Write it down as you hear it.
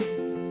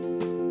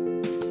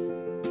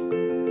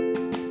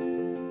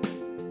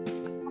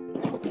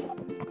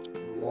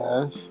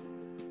Yes.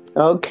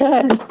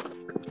 Okay.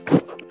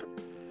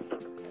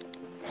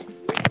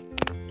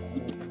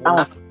 Yes.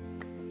 Uh,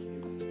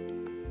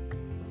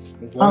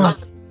 uh,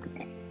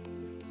 Okay.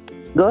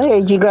 Go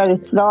ahead. You got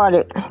it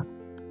started.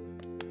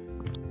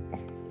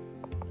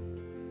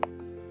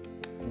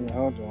 Yeah,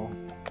 hold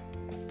on.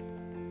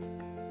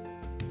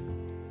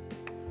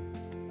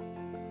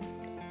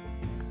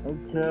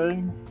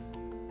 Okay.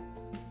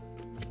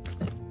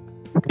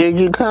 Did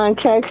you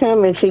contact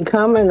him? Is he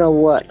coming or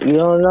what? You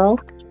don't know?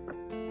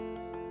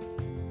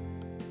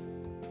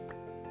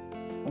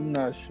 I'm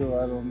not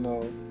sure. I don't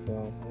know.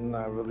 So I'm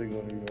not really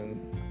going to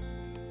even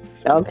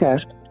speak. Okay.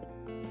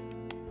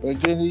 But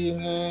then he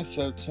in there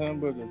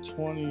September the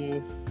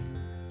 20th,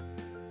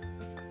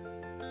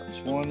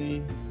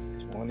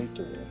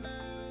 2023.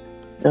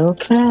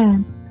 Okay.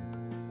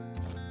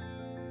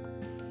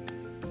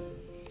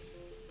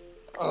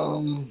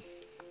 Um,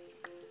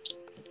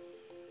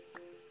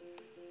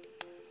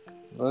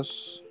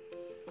 let's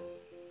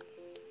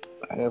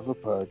have a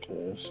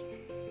podcast.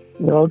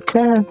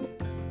 Okay.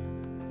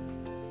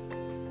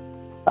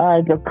 All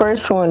right. The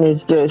first one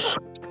is this: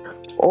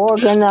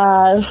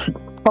 organized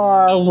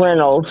car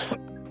rentals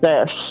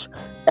thefts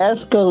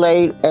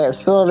escalate at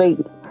Philly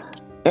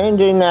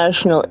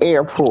International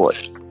Airport.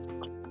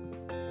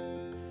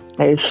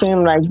 It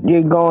seems like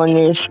you're going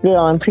there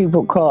stealing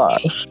people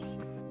cars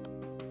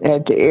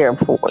at the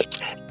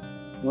airport.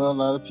 Well, a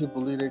lot of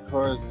people leave their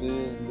cars there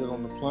and get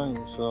on the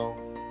plane. So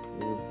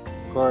the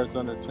car is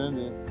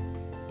unattended.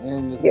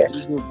 And if Yes,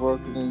 you get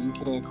broken in, you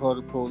can't call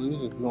the police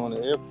if you're on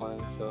the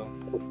airplane. So,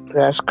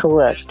 that's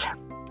correct.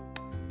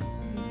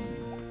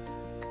 mm,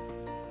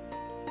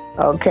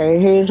 Okay,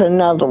 here's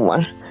another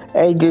one.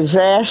 A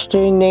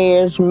disaster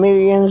nears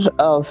millions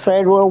of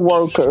federal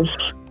workers'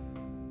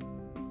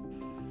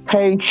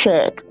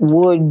 paycheck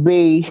would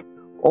be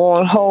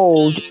on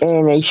hold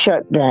in a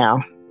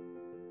shutdown.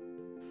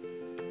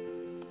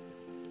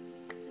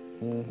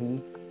 mm-hmm,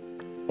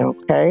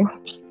 Okay.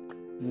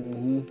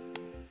 mm-hmm.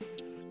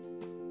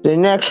 The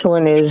next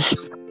one is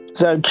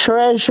the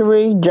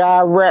Treasury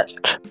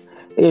Direct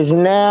is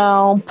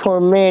now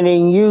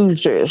permitting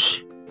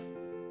users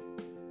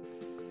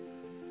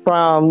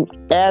from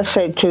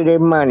asset to their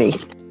money.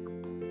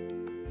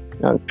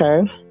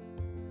 Okay.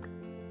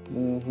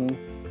 Mm-hmm.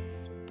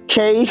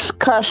 Chase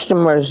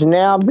customers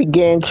now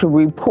begin to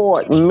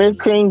report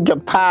missing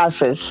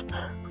deposits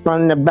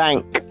from the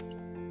bank.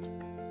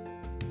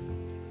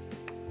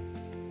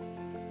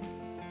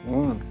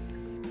 Mm.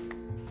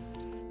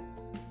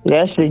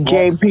 That's the What?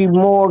 JP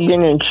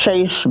Morgan and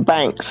Chase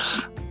banks.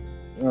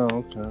 Oh,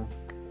 okay.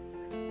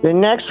 The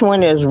next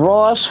one is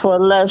Ross for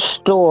Less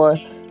store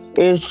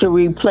is to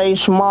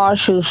replace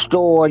Marshall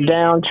store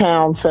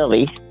downtown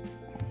Philly.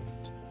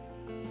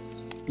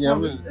 Yeah, I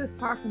I'm was just, just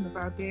talking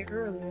about that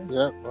earlier.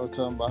 yep, I was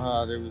talking about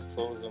how they was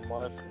closing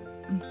Marshall.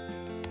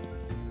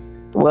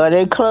 Well,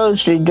 they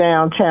closed it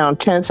downtown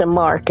 10th and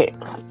Market.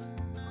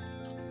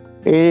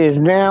 It is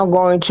now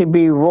going to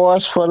be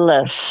Ross for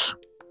Less.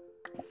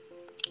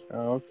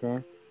 Oh,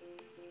 okay.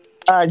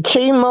 A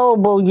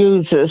T-Mobile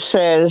user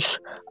says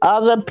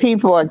other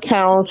people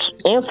accounts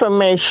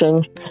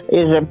information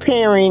is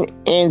appearing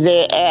in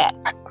their app.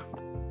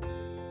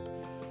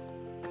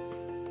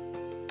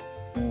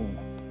 Mm.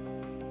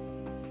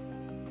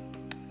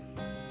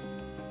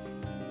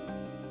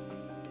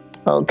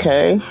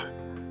 Okay.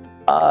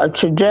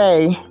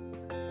 Today,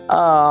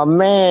 a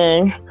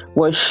man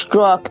was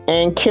struck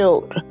and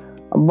killed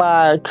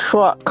by a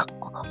truck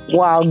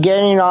while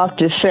getting off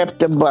the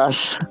SEPTA bus.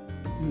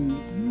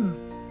 Mm.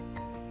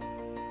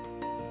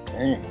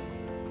 Damn.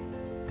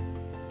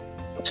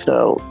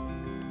 So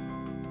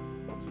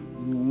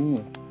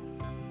Mm.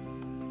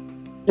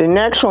 the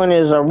next one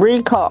is a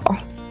recall.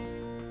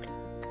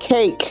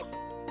 Cake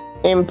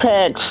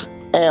impacts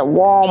at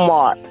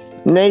Walmart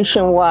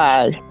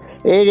nationwide.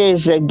 It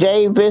is the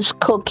Davis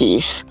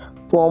cookies.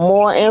 For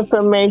more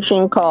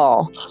information,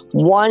 call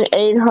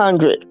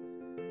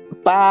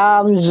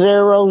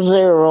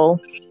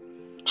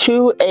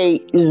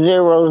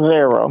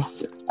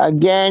 1-800-500-2800.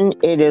 Again,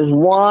 it is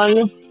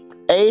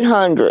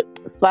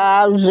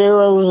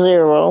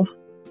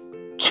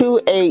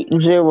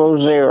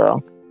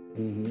 1-800-500-2800.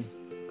 Mm-hmm.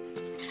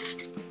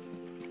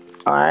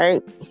 All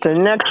right. The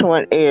next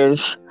one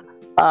is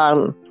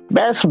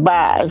Best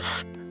Buys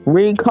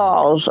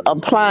recalls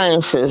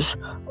appliances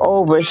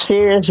over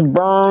serious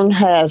burn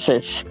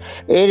hazards.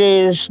 It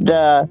is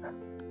the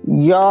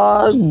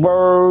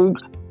Yardbird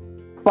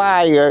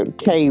fire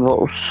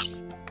tables.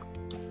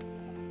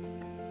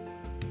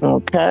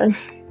 Okay.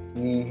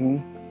 Mm-hmm.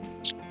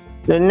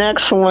 The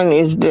next one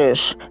is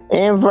this.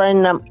 In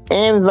Vermont,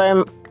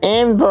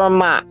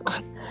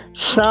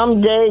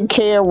 some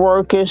daycare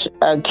workers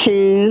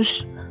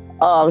accused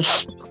of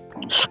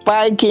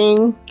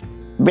spiking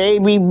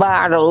baby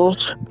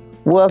bottles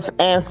with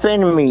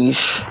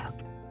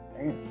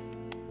Damn.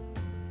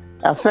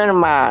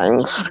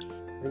 amphetamines.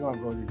 They're gonna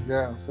go to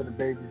jail. So the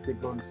babies they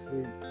go to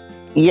sleep.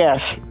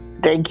 Yes,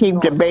 they They're keep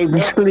the going to baby jail.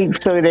 asleep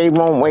so they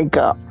won't wake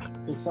up.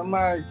 Cause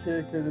somebody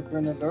kid could have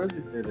been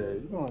allergic to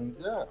that. You going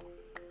to jail.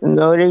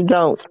 No, they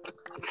don't.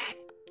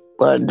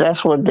 But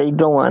that's what they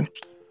doing.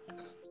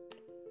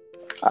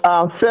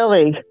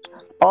 Philly,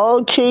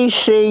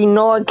 OTC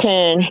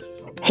Norcan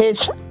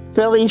hits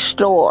Philly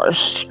stores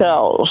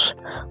shelves,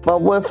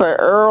 but with an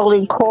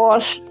early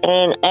cost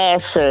and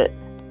asset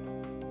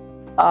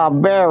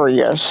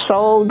barrier.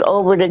 Sold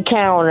over the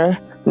counter,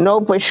 no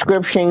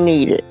prescription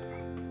needed.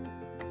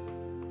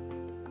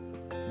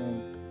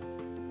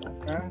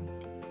 Okay.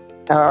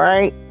 All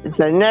right.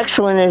 The next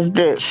one is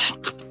this: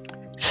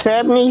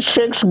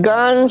 76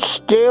 guns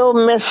still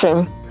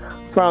missing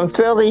from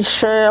Philly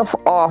Sheriff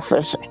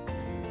Office,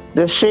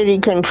 the city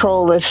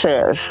controller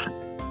says.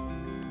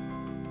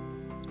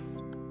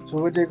 So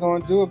what they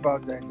gonna do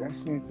about that? That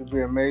seems to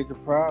be a major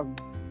problem.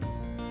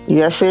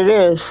 Yes, it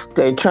is.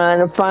 They're trying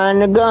to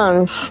find the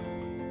guns.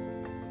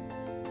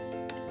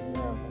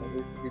 Yeah, they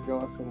should be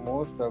doing some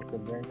more stuff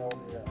because they know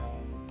that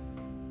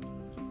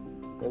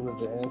it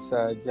was an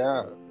inside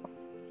job.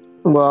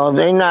 Well,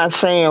 they're not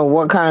saying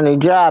what kind of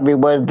job it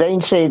was. They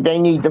say they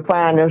need to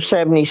find them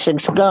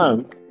 76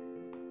 guns.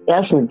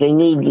 That's what they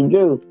need to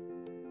do.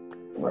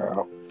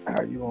 Well,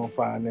 how you gonna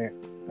find that?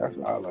 That's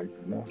what I like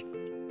to know.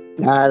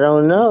 I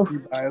don't know.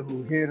 Anybody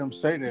who hear them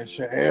say that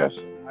should ask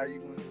them, how you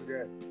gonna do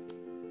that?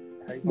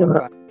 How you gonna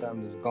find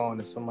something that's gone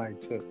that somebody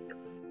took?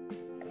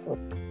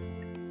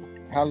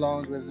 How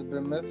long has it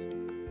been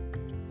missing?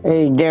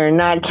 Hey, they're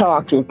not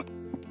talking.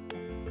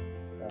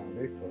 Oh,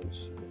 they full of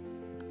shit.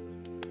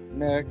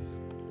 Next.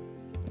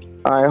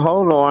 All right,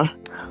 hold on.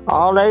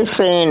 All they're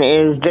saying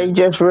is they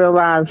just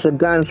realized the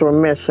guns were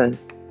missing.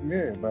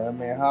 Yeah, but I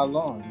mean, how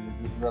long? Did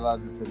you just realize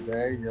it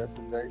today,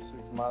 yesterday, 6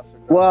 months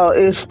ago? Well,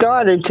 it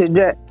started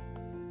today.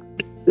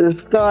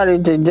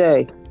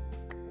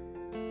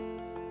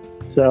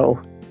 So,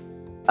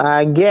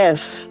 I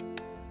guess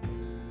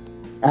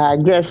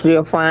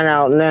they'll find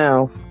out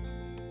now.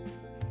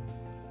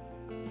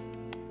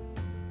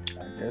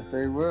 I guess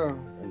they will.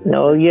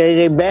 No, yeah,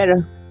 they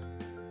better.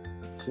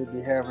 Should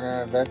be having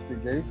an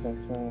investigation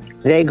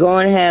soon. They're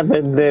going to have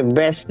an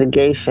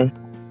investigation.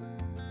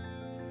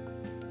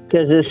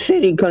 Because the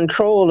city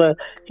controller,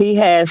 he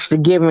has to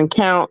give an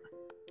count.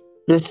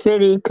 The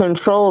city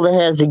controller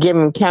has to give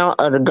an count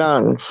of the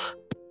guns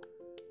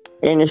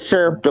in the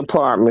sheriff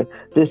department.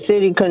 The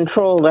city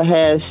controller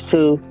has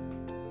to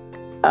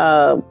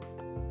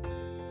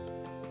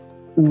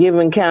give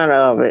an count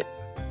of it.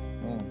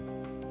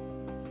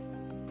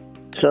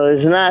 So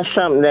it's not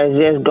something that's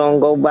just gonna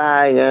go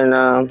by and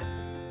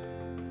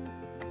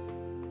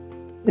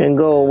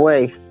go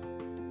away.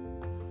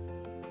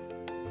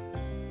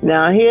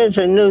 Now here's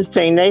a new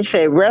thing. They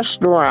say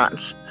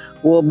restaurants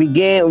will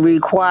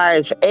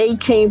requires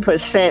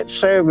 18%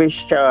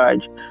 service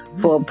charge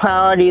for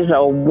parties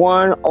of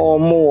one or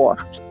more.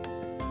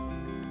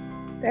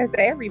 That's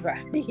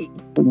everybody.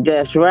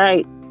 That's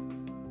right.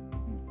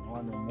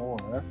 One or more,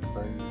 that's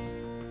crazy.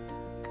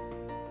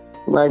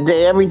 But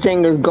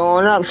everything is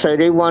going up, so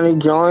they want to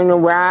join the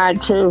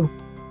ride too.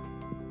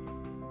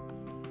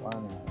 Why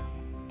not?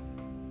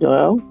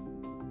 Well,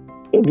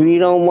 if you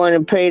don't want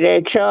to pay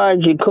that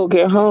charge, you cook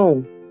at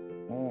home.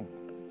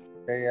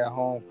 Stay at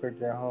home,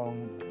 cook at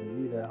home,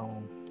 and eat at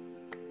home.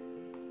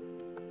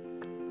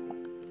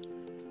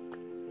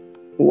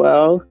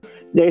 Well,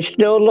 they're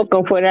still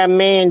looking for that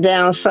man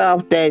down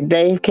south that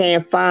they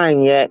can't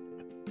find yet.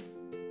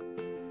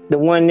 The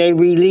one they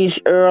released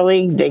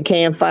early, they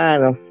can't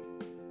find him.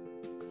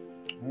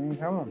 He ain't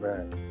coming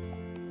back.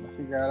 If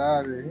he got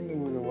out of there, he knew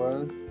what it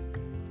was.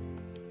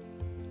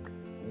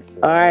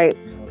 Said, all right.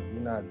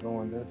 You're not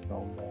doing this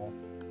no more.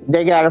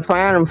 They got to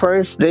find him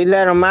first. They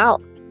let him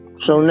out.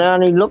 So now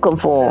they're looking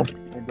for him.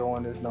 Ain't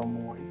doing this no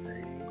more. He said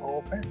he ain't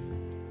going back.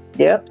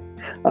 Yep.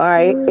 All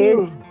right.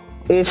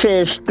 It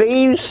says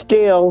thieves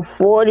steal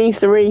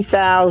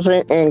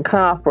 $43,000 in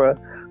copper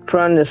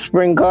from the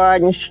Spring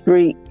Garden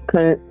Street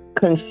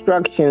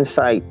construction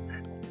site.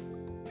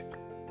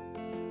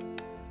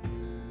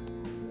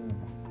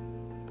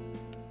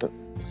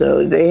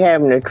 So they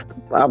having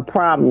a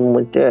problem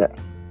with that.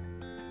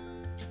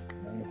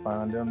 They ain't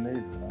find them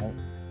neither, right?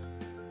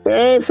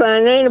 They ain't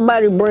find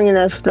anybody bringing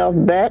that stuff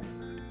back.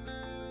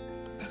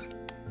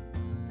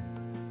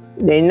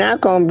 They're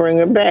not gonna bring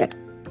it back.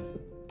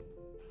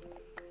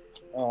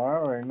 Oh, I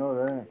already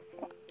know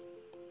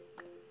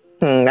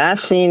that. I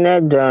seen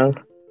that done.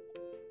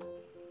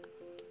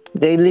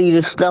 They leave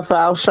the stuff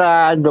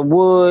outside, the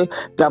wood,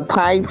 the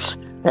pipes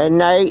at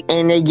night,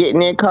 and they get in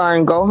their car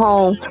and go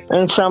home,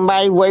 and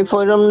somebody wait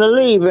for them to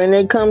leave, and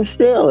they come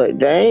steal it.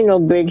 That ain't no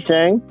big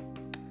thing.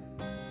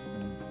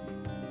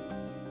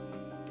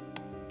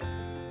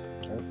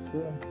 That's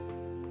true.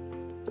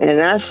 And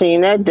I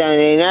seen that done,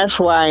 and that's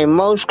why in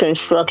most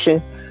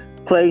construction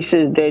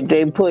places that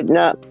they putting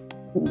up,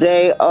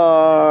 they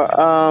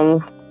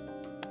are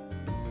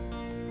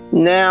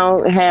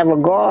now have a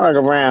guard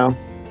around.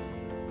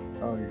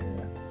 Oh yeah.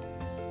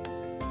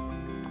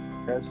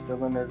 That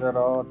stealing is at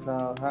all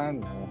time high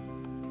now.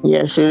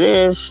 Yes, it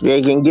is.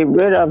 They can get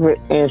rid of it,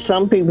 and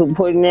some people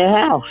put in their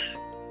house.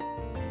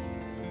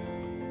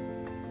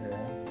 Yeah.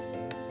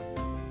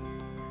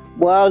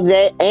 Well,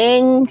 they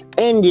in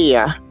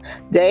India,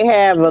 they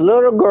have a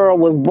little girl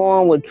was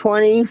born with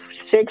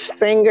 26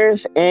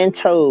 fingers and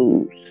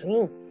toes.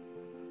 Ooh,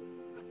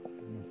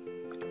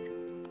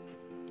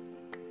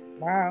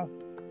 wow.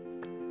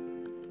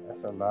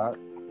 That's a lot.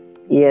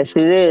 Yes,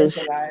 it That's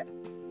a is. lot.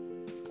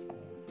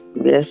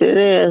 Yes, it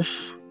is.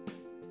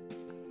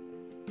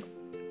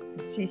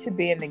 She should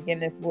be in the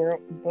Guinness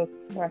World Book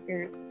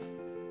Record.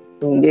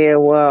 Yeah,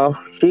 well,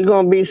 she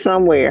gonna be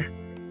somewhere.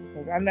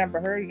 'Cause I never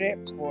heard of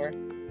that before.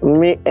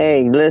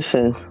 Hey,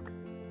 listen,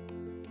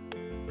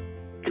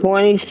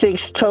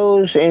 26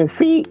 toes and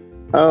feet.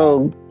 Oh,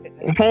 Oh,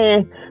 goodness.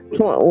 hand.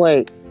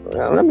 Wait,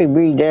 let me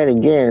read that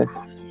again.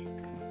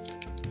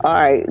 All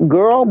right,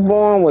 girl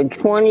born with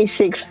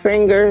 26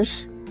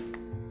 fingers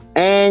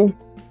and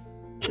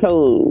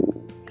toes.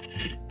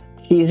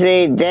 She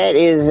said that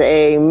is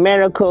a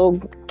medical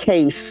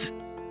case.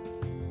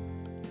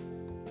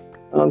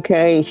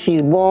 Okay,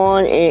 she's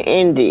born in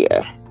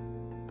India.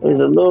 Is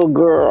a little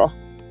girl.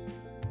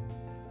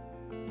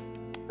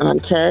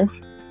 Okay,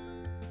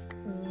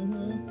 Hmm.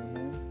 Mm-hmm.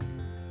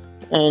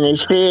 and it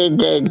said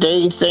that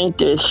they think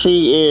that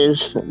she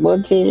is.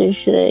 What did it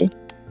say?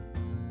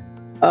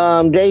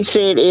 They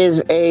said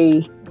is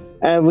a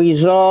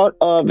result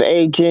of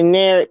a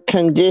genetic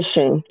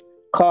condition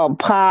called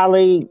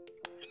polydioxin.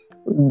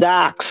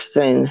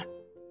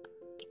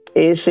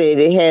 It said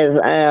it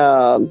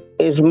has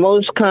is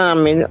most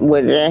common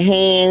with the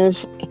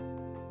hands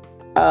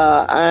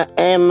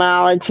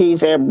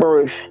abnormalities at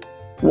birth.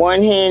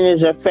 One hand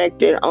is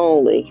affected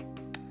only.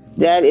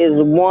 That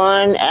is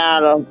one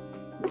out of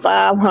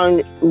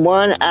 500,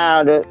 one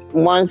out of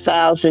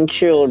 1,000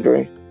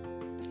 children.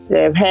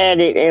 They've had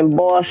it in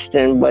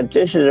Boston, but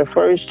this is the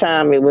first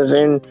time it was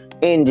in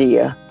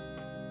India.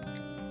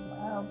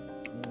 Wow.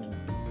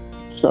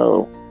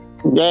 So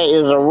that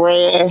is a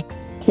rare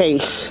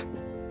case.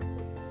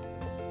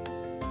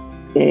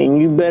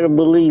 And you better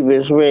believe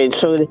it's red.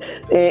 So in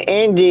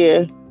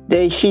India,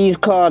 she's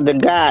called the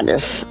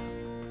goddess,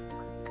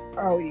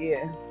 Oh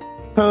yeah.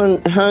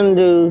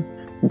 Hindu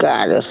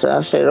goddess.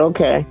 I said,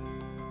 okay.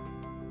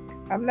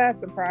 I'm not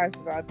surprised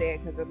about that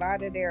because a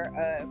lot of their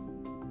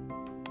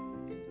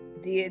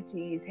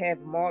deities have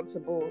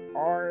multiple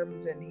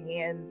arms and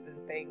hands and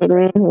things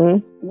like. Hmm.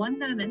 1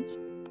 moment.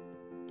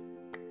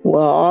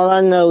 Well, all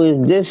I know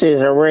is this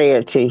is a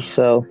rarity.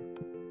 So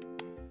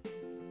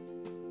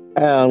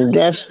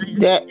that's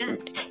that.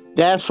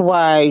 That's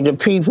why the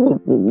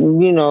people,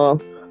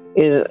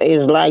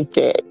 is like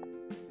that.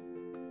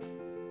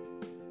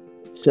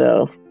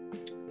 So.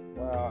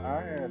 Well,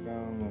 I had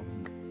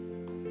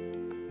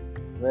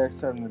read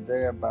something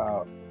today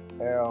about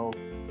El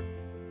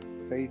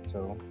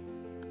Fato.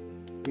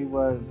 He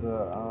was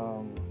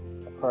a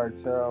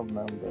cartel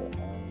member.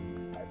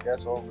 I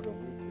guess over the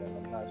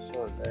weekend. I'm not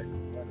sure exactly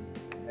when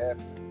it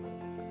happened.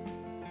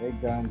 They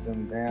gunned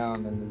him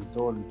down, and his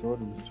daughter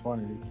was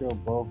 20. They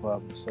killed both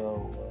of them.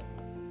 So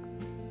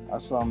I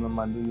saw him in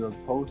my New York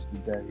Post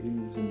today. He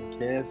was in the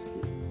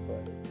casket,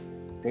 but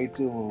they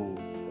threw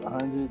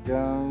 100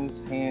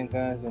 guns,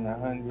 handguns, and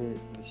 100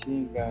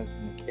 machine guns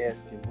in the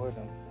casket with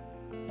him.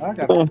 I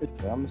got a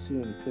picture. I'm gonna see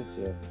you the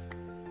picture.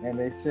 And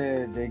they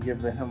said they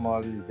giving him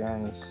all these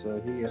guns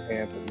so he'll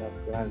have enough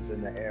guns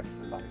in the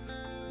afterlife.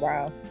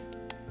 Wow.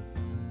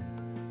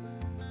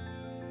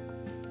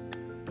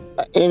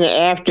 In the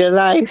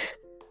afterlife?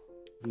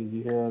 Did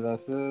you hear what I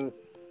said?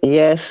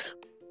 Yes.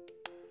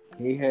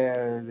 They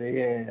had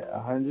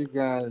 100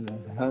 guns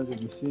and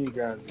 100 machine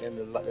guns in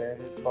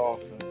his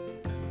coffin.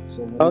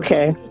 So when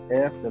Okay. he goes to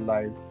the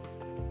afterlife,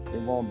 they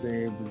won't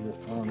be able to.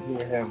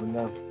 He'll have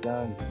enough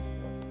guns and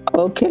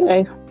Okay.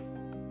 stuff.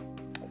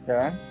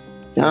 Okay.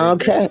 So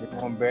Okay. they're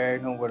gonna bury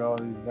him with all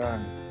these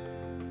guns.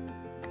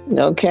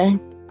 Okay.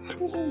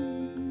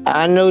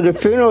 I know the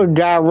funeral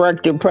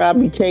director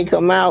probably take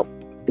them out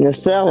and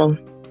sell them.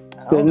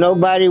 I Because don't know.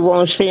 nobody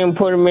wants to see him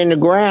put them in the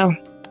ground.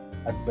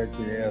 I bet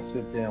you they'll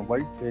sit there and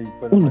wait till you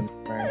put him in the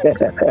ground.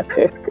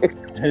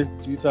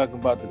 You talking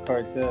about the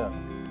cartel?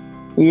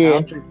 I Yeah.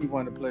 don't think he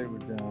want to play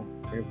with them.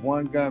 If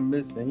one gun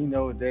missing, he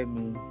know what that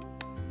means.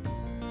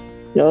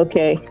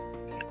 Okay.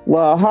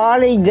 Well,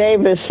 Harley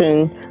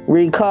Davidson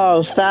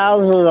recalls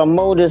thousands of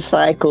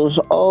motorcycles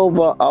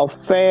over a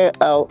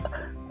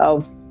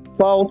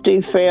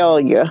faulty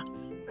failure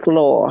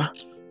floor.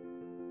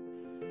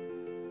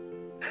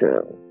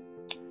 So,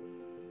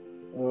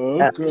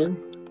 Okay.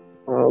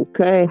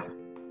 okay.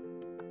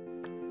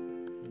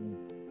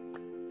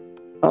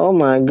 Oh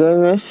my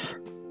goodness.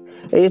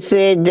 It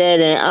said that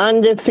an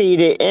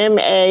undefeated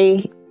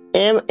MMA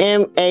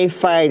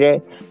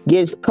fighter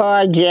gets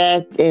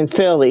carjacked in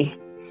Philly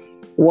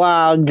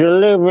while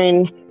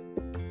delivering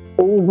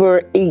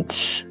Uber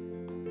Eats.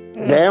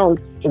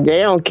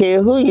 They don't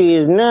care who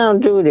you is now,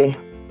 do they?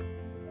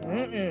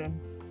 Mm-mm.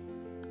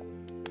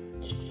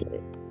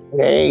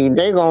 Hey,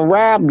 they gonna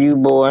rob you,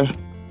 boy.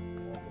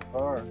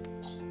 Car.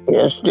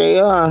 Yes, they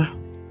are.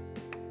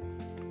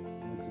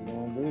 What you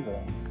gonna do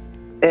though?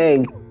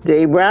 Hey,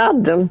 they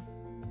robbed them.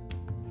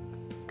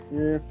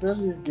 Yeah,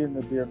 Philly's getting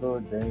to be a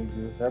little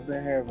dangerous. I've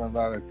been having a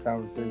lot of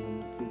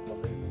conversations with people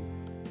lately.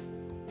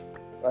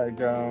 Like,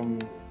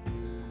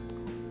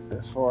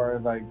 as far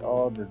as like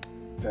all the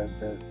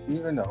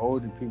even the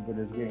older people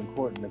that's getting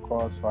caught in the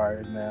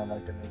crossfires now,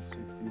 like in their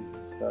 60s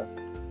and stuff,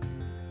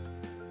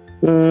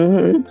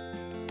 Hmm.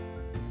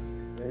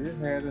 they just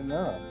had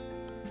enough.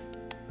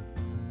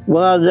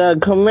 Well, the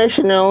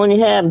commissioner only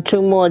have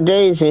 2 more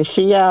days and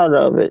she out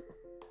of it.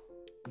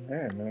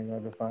 Man, they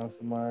got to find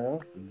somebody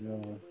else to deal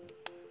with it.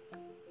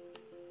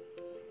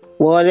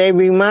 Well, they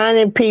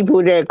reminding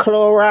people that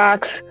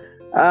Clorox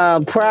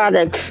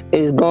products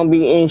is going to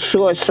be in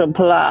short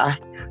supply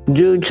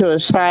due to a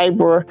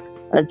cyber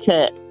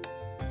attack,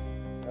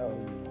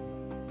 Hell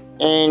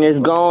and it's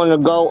going to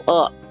go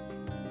up.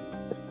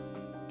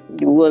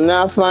 You will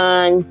not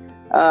find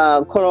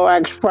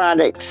Clorox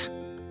products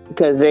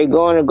because they're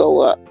going to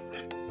go up.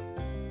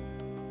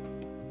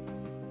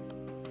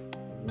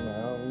 yeah.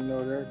 No, we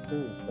know that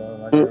too. So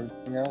like Mm,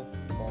 everything else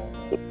is going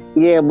up.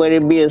 yeah, but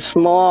it'd be a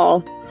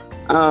small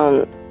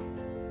um,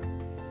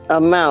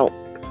 amount.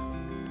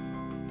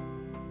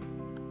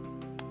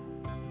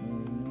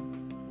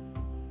 Hmm.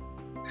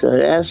 So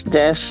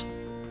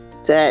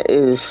that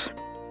is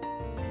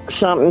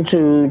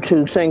something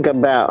to think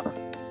about.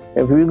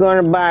 If you're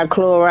going to buy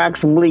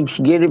Clorox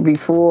bleach, get it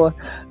before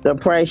the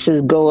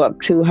prices go up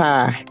too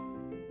high,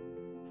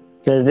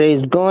 because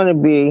there's going to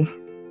be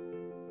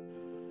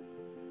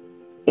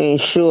in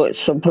short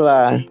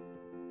supply.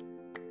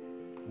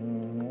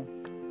 Hmm.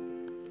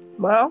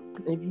 Well,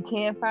 if you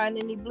can't find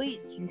any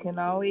bleach, you can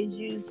always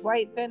use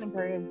white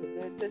vinegar as a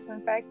good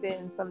disinfectant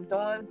and some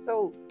Dawn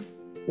soap.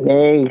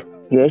 Hey,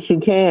 yes, you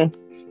can.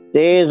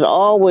 There's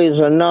always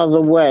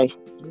another way.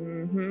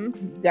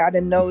 You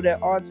gotta know the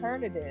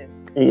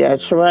alternatives.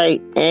 That's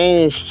right, and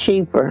it's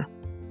cheaper,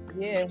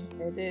 Yeah,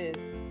 it is.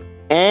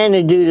 and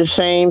to do the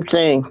same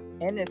thing.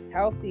 And it's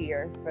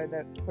healthier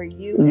for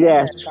you and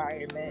the Yes,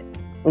 environment.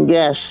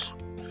 yes.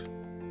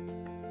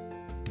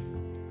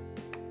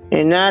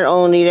 And not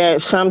only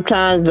that,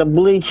 sometimes the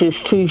bleach is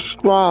too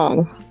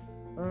strong.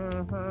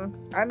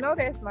 I know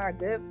that's not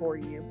good for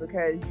you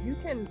because you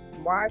can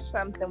wash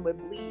something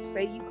with bleach.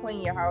 Say you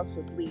clean your house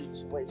with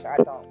bleach, which I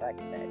don't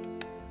recommend.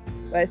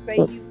 But say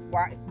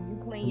you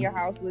clean your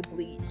house with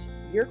bleach,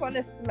 you're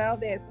gonna smell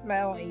that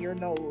smell in your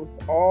nose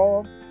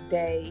all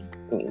day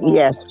long.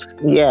 Yes,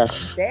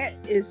 yes. That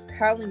is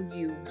telling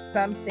you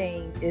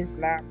something is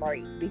not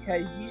right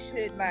because you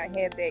should not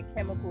have that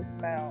chemical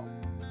smell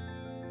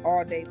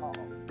all day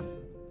long.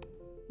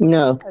 It's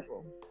No.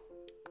 horrible.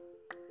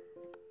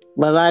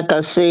 But like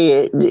I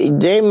said,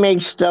 they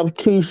make stuff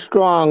too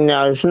strong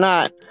now. It's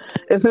not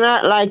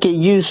like it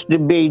used to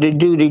be to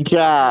do the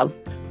job.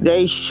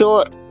 They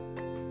short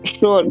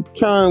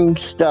term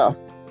stuff.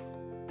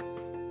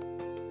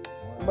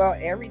 Wow. Well,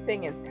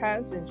 everything is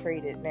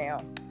concentrated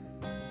now.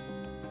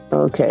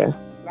 Okay.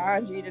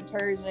 Laundry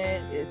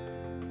detergent is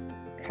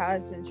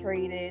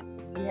concentrated.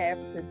 You have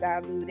to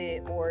dilute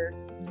it or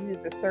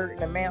use a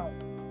certain amount,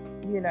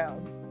 you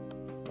know.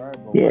 Right,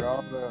 but Yeah. with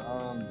all the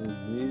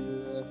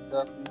diseases and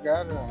stuff, you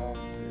gotta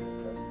get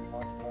every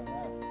once in a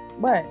while.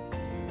 But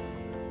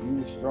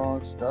Use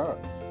strong stuff.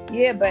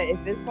 yeah, but if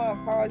it's going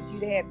to cause you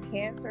to have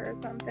cancer or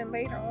something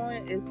later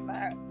on, it's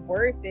not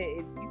worth it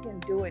if you can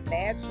do it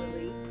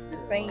naturally. The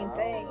Yeah, same I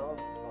don't thing. know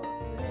if it's called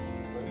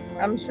cancer, but you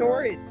might I'm be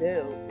sure right. it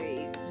do,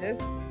 babe.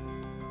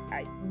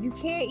 You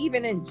can't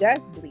even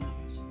ingest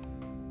bleach.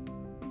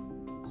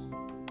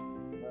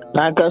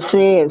 Like I Hopefully.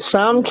 said,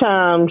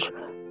 sometimes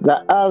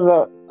the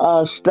other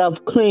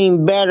stuff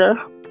clean better.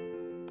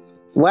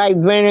 White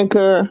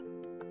vinegar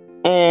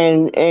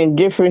and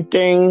different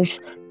things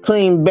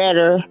clean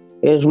better.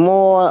 It's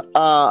more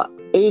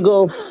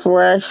ego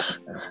fresh,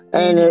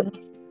 and it Hmm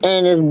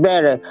and it's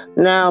better.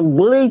 Now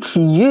bleach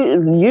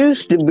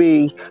used to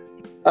be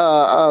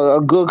a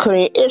good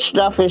clean. Its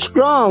stuff is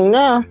strong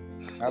now.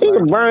 I It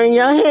can like it. burn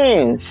your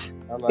hands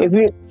I if like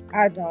you. it.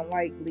 I don't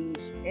like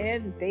bleach.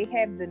 And they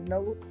have the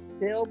no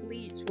spill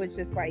bleach, which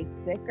is like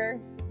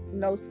thicker.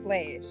 No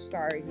splash.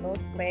 Sorry, no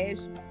splash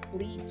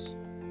bleach.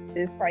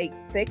 It's like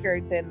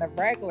thicker than the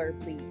regular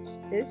bleach.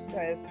 It's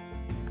just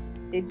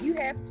if you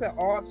have to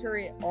alter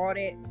it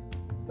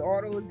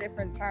all those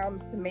different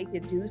times to make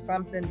it do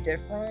something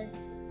different,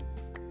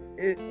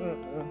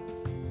 mm-mm.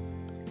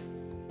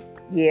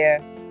 Yeah,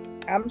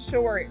 I'm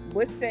sure.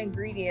 What's the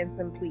ingredients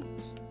in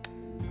bleach?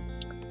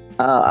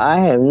 I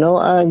have no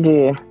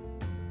idea.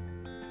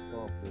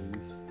 Oh,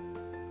 please.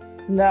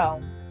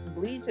 No,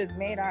 bleach is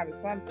made out of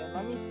something.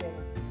 Let me see.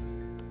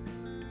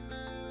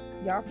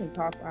 Y'all can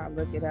talk while I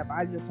look it up.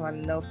 I just want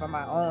to know for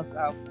my own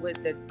self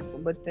what the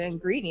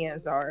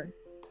ingredients are.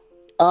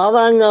 All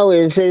I know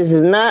is it's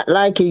not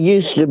like it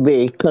used to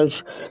be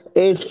because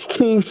it's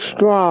too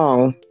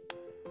strong.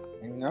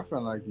 Ain't nothing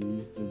like it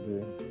used to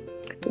be.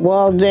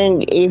 Well,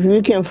 then, if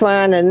you can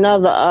find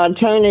another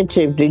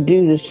alternative to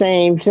do the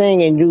same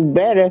thing and do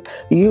better,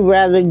 you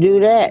rather do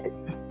that.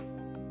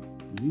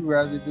 You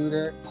rather do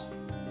that?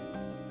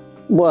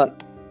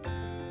 What?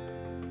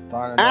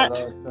 Find I another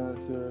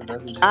alternative.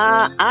 That's what you're I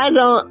saying.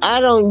 I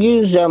don't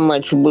use that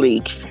much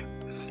bleach.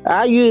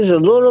 I use a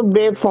little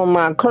bit for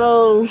my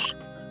clothes,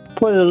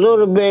 put a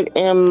little bit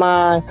in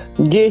my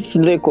dish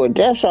liquid.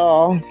 That's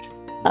all.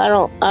 I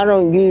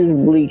don't use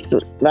bleach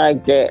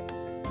like that.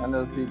 I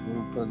know people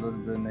who put a little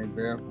bit in their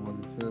bath water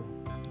too.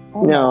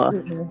 Oh my No,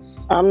 goodness.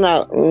 I'm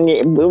not.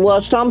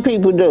 Well, some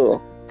people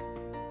do.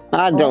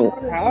 I don't.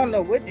 I don't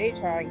know what they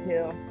try and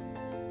kill.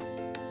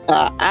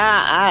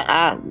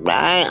 I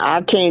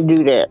can't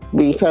do that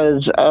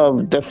because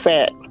of the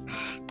fat.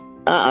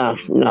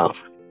 No.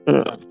 They're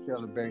Mm. trying to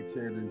kill the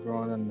bacteria that's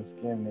growing in the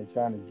skin. They're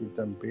trying to get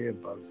them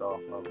bed bugs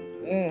off of it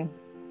too. Mm.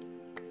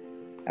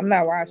 I'm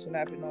not washing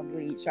up in no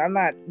bleach. I'm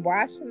not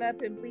washing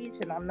up in bleach,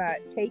 and I'm not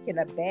taking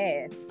a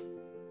bath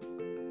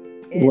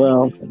in Well,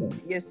 bleach.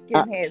 Your I,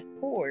 skin has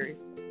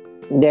pores.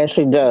 yes,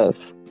 it does.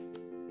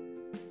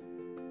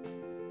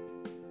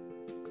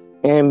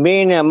 And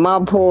being that my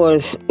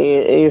pores,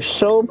 if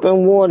soap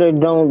and water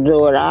don't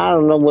do it, I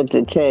don't know what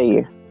to tell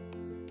you.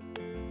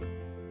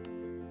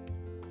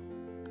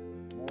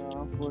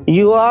 You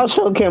Unfortunately,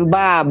 also can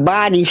buy a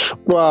body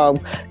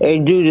scrub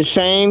and do the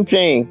same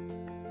thing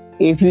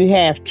if you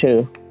have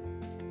to.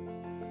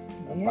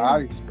 a Yeah.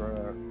 body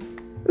scrub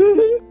Hmm.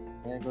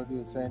 ain't gonna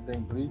do the same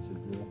thing bleach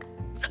would do.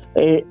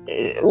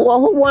 Well,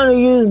 who want to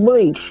use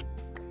bleach?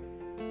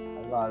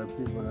 A lot of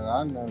people that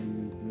I know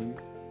use bleach.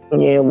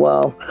 Yeah,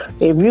 well,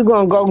 if you're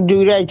gonna go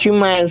do that, you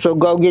might as well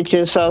go get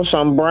yourself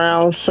some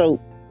brown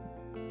soap.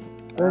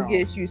 Go Brown,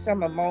 get you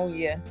some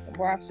ammonia.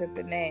 Wash up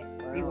in that.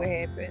 See what brown.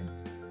 happens.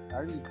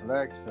 I use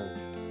black soap.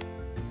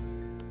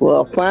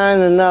 Well,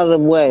 find another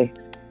way.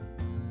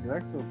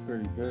 Black soap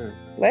pretty good.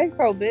 Black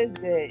soap is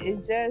good.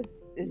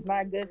 It's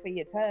not good for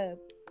your tub.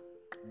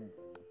 Mm,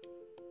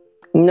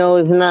 No,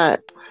 it's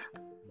not.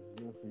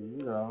 it's good for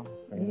you though.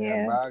 Clean that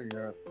Yeah. body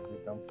up.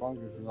 Get them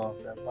funguses off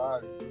that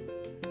body.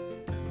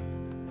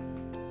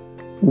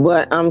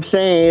 But I'm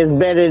saying it's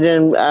better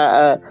than.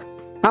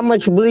 How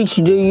much bleach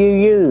do you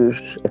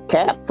use? A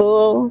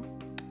capful?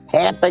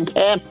 Half a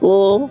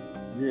capful?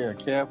 Yeah, a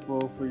cap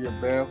full for your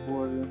bath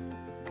water.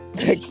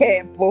 A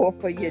cat full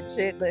for your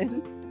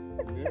chitlins.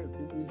 Yeah,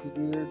 people used to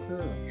do that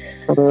too.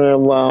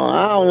 Well,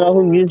 I don't know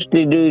who used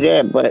to do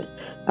that, but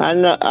I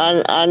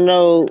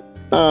know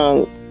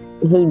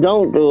who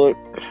don't do it.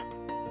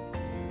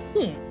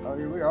 Oh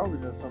yeah, we always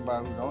know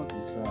somebody who don't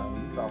do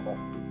something. You talking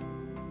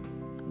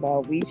about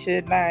But we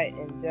should not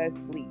ingest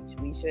bleach.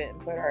 We shouldn't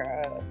put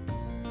our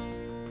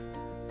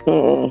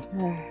Mm-mm,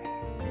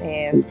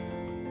 and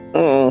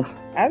mm-mm.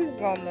 I just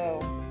don't know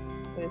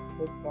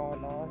what's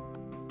going on.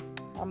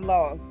 I'm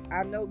lost.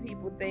 I know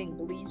people think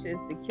bleach is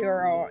the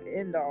cure all,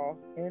 end all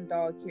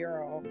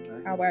cure all. I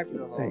just However kill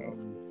you all say.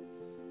 them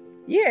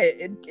Yeah,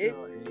 it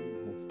kill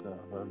AIDS and stuff.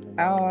 I mean,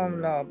 I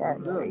don't know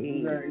about no look,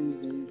 you got AIDS AIDS.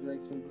 and you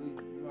drink some bleach.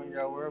 You ain't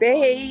got to worry about it.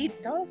 Babe,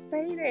 don't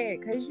say that,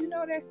 because you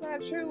know that's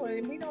not true,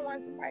 and we don't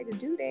want somebody to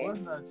do that. What's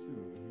not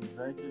true? If you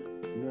drink it,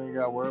 you ain't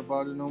got to worry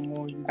about it no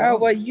more. You Oh,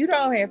 don't. well, you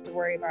don't have to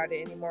worry about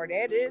it anymore.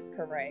 That is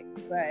correct,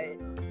 but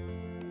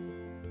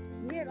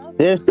yeah, don't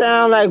It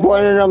sound like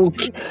one of them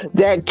people.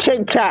 that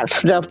TikTok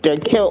stuff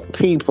that killed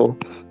people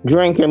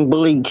drinking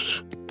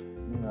bleach.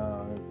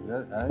 No,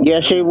 I ain't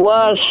Yes, it telling you.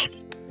 was,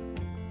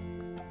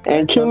 I and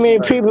ain't too telling many somebody.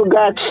 people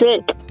got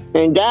sick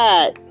and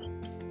died.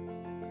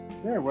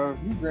 Yeah, well,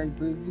 if you drink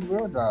bleach, you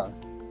will die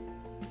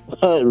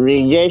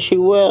Yes,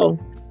 you will.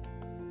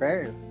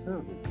 fast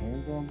too. It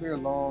ain't gonna be a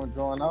long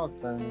drawn out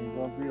thing. It's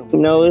gonna be a No,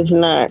 weekend. it's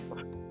not.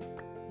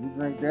 You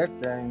drink that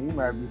thing, you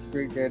might be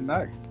straight that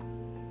night.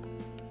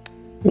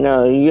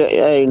 No,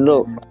 hey,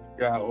 look. You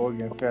got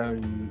organ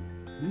failure.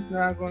 He's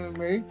not gonna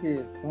make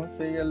it. Don't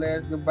say your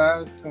last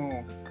goodbyes to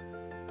him.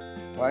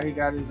 Why he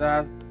got his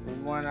eyes, his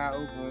one eye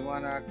open and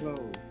one eye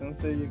closed? Don't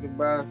say your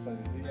goodbyes to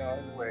him. He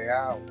on his way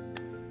out.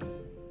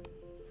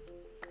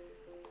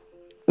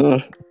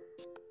 Mm,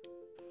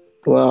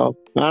 well,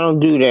 I don't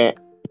do that.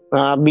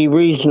 I'll be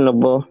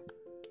reasonable.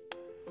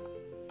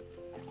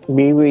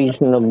 Be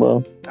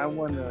reasonable.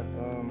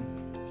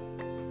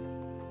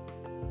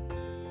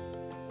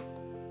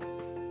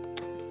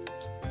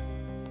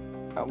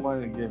 I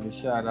wanna give a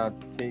shout out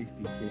to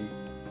Tasty Cake.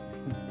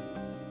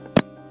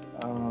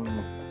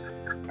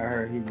 I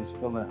heard he was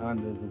feeling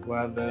under the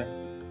weather.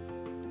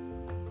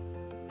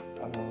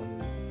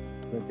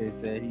 But they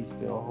said he's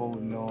still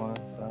holding on,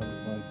 so I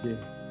just want to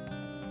give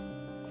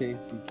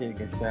Tasty Cake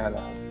a shout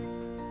out.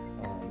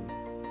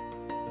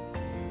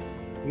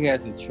 He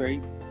has a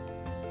trait.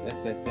 That's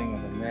that thing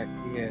on the neck.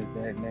 He has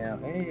that now.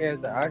 And he has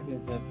the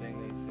oxygen thing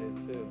they said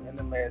too. And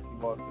the mask he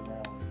walks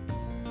around with.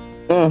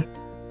 Mm,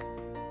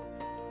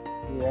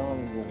 Yeah, I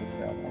want to give a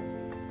shout out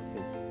to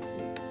Tasty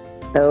Cake.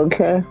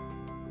 okay.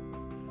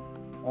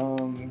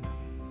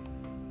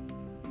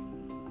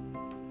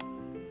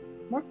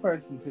 My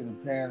question to the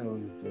panel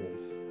is this.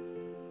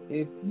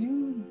 If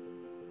you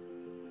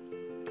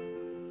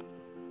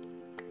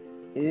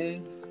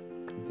is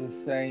the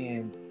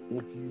saying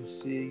if you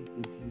see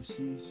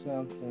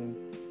something,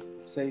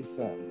 say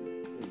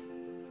something.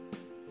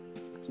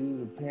 Do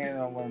the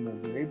panel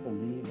women, do they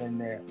believe in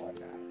that or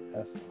not?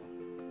 That's all.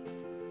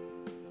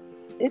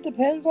 It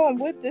depends on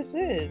what this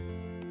is.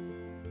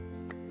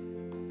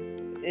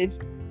 If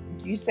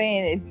you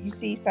saying if you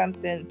see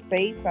something,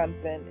 say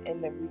something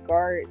in the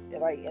regard,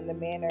 like in the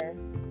manner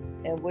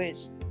in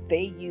which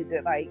they use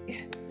it, like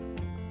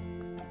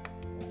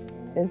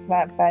it's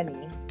not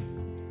funny.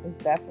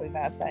 It's definitely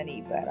not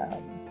funny, but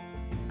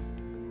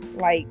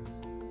like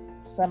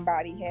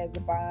somebody has a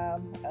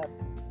bomb, a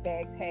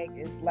backpack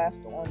is left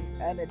on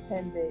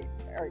unattended,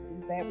 or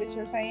is that what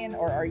you're saying,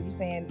 or are you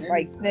saying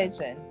like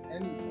snitching?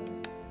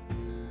 Anything.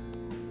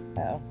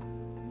 Oh,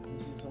 You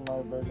see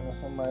somebody breaking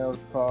into somebody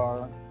else's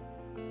car.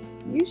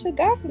 you should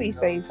definitely You know,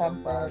 say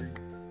somebody,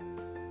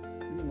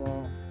 something. you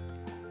know,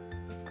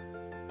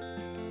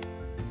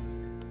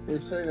 they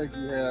say that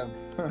you have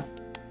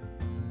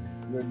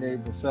your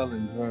neighbor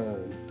selling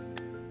drugs.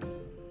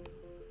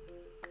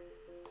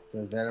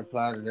 Does that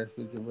apply to that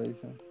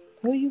situation?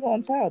 Who you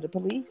gonna tell? The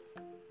police?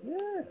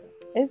 Yeah.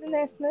 Isn't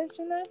that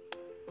snitching though?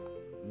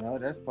 No,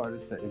 that's part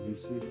of it. If you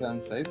see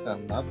something, say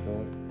something. I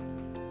thought.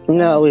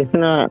 No, it's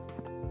not.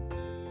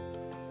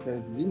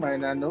 Because you might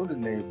not know the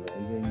neighbor,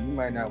 and then you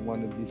might not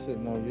want to be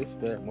sitting on your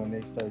step when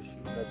they start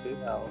shooting up his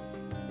house.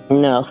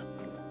 No.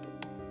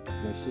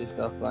 And shit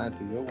start flying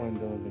through your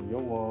windows and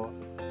your walls.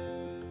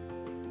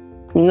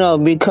 No,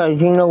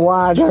 because you know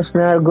why that's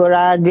not a good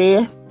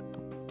idea?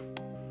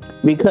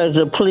 Because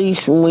the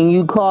police, when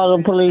you call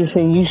the police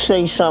and you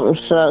say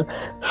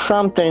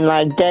something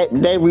like that,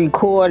 they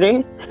record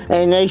it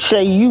and they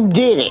say you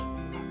did it.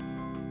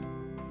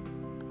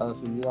 Oh,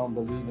 so you don't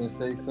believe in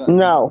say something?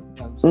 No,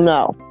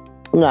 no,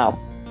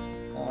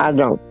 I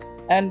don't.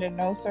 Under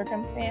no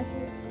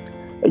circumstances.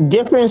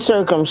 Different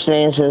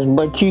circumstances,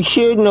 but you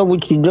should know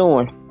what you're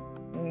doing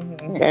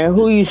and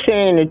who you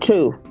saying it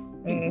to.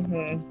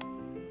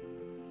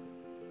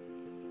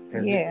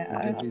 Yeah,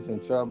 there be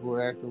some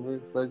trouble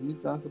afterwards, but you're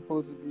not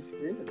supposed to be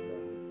scared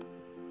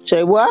though.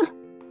 Say what?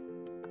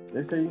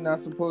 They say you're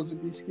not supposed to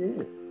be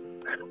scared.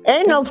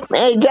 Ain't no.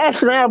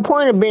 That's not a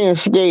point of being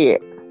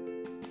scared.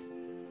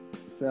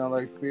 Sound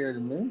like fear to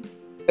me.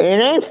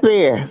 It ain't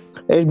fear.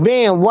 It's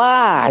being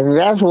wise.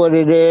 That's what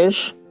it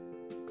is.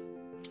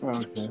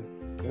 Okay,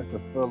 that's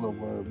a filler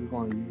word. We're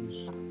gonna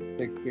use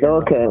big fear.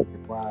 Okay.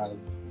 Wise.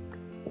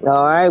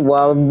 All right.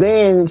 Well,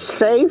 being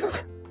safe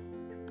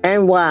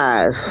and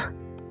wise.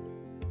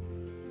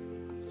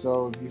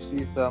 So if you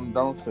see something,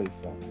 don't say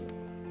something.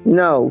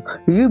 No,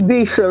 you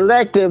be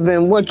selective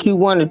in what you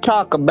want to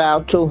talk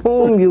about, to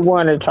whom you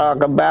want to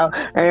talk about,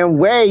 and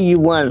where you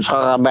want to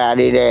talk about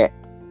it at.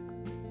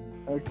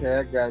 Okay,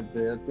 I got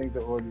that. I think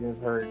the audience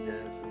heard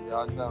that, so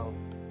y'all know.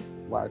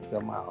 Watch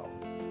your mouth.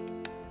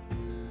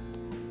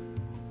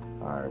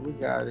 All right, we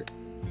got it.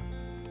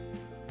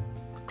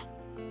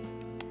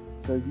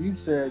 So you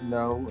said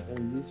no,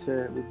 and you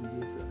said, what did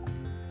you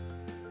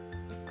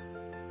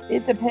say?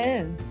 It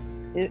depends.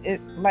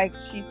 It like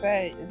she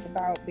said, it's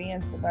about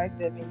being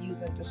selective and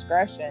using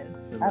discretion.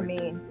 Selective, I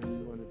mean,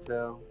 you want to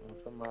tell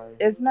somebody?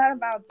 It's not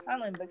about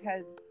telling,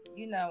 because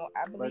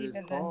I believe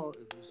in called.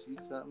 If you see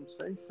something,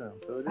 say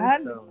something. So I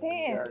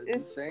understand.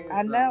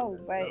 I know,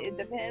 but it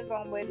depends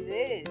on what it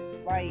is.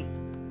 Like,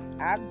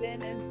 I've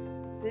been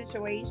in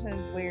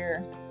situations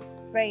where,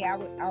 say, I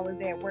was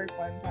at work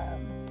one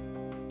time.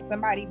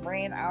 Somebody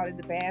ran out of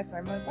the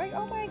bathroom. I was like,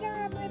 "Oh my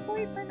God, my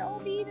boyfriend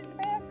OD'd in the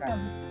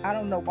bathroom." I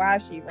don't know why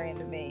she ran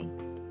to me,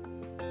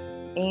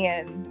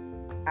 and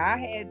I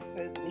had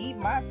to leave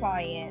my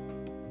client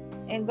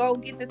and go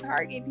get the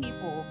Target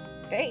people.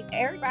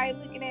 Everybody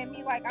looking at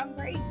me like I'm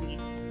crazy.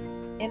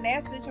 In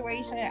that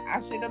situation, I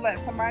should have let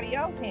somebody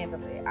else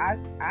handle it. I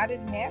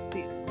didn't have to.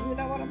 You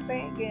know what I'm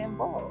saying? Get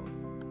involved.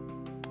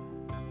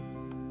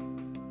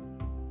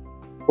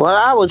 Well,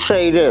 I would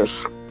say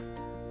this.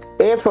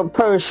 If a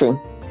person,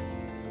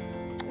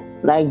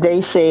 like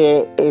they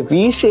said, if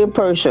you see a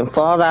person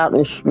fall out in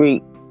the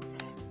street,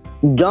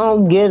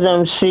 don't give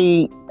them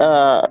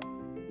CVR.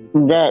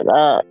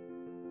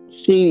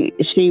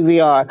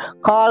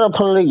 Call the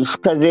police,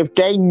 because if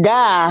they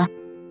die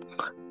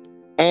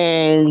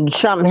and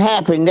something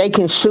happened, they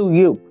can sue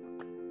you,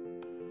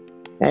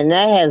 and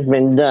that has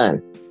been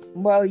done.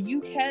 Well, you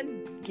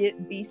can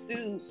be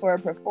sued for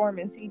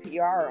performing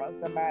CPR on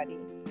somebody.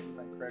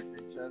 Like crack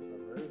their chest or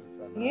ribs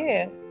or something.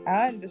 Yeah,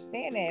 I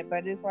understand that,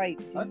 but it's like,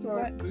 I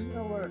thought, you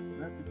know what?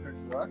 Not to cut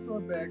you off. I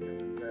thought back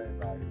in the day,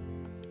 like,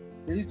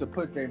 they used to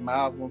put their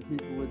mouth on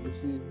people with the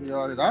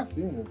CPR. I've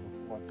seen it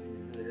before on TV.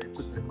 They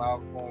put their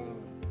mouth on them,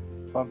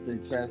 pump their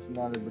chest and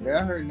all that. But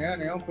I heard now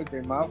they don't put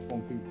their mouth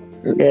on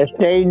people. Yes,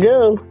 they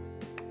do.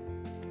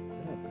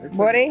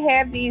 Well, they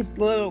have these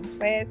little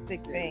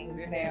plastic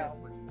things now.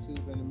 With the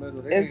tube in the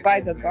middle. It's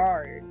like a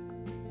guard.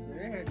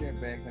 They had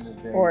that back in the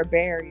day. Or a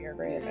barrier,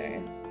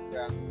 rather.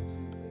 Yeah, a little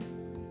tube that you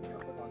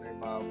put on their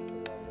mouth,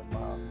 put on your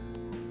mouth.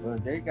 But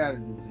if they got a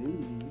disease,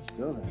 you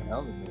still in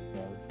hell of it,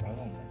 though. So I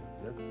don't know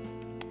the difference.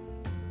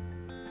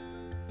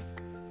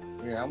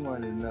 Yeah, I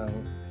wanted to know.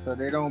 So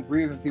they don't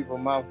breathe in people's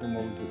mouth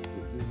anymore.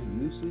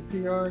 Just use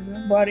CPR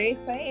then? Well, they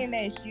saying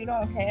that you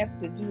don't have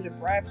to do the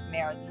breaths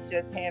now. You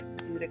just have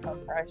to do the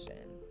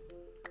compressions.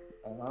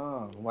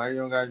 Why you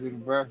don't gotta do the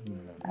breath man?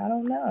 I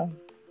don't know.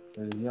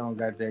 If you don't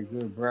got that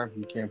good breath,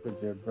 you can't put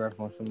that breath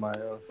on somebody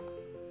else.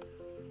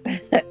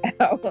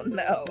 I don't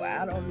know.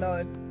 I don't know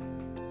if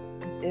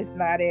it's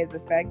not as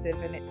effective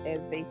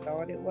as they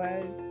thought it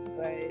was,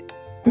 but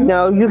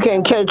No, you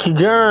can catch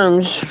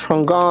germs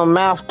from going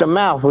mouth to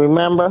mouth,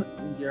 remember?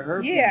 You get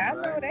herpes, yeah, I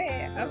know right?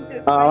 that. I'm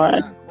just All They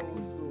right. saying, got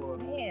cold sore.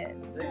 man.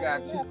 They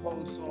got two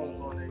cold sores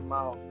on their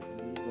mouth,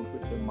 and you can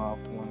put your mouth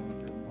on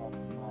their mouth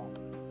to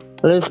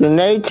mouth. Listen,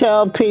 they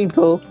tell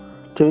people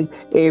to,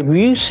 if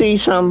you see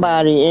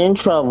somebody in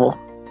trouble,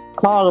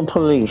 call the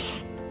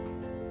police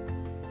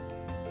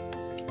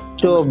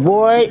to I'm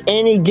avoid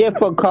any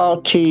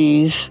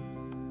difficulties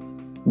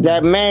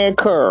that may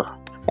occur.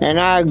 And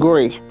I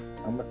agree.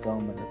 gonna throw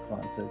them in the car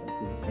and take them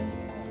to the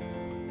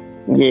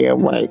funeral. Yeah,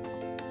 right.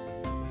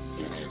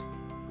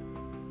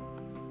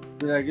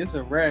 Be like, it's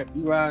a wrap.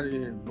 You out of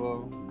here,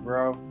 bro.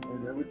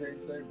 And that's what they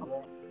say,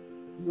 bro.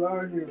 You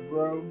out of here,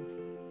 bro.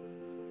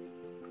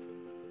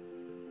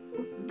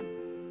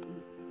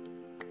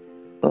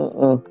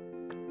 Uh-uh.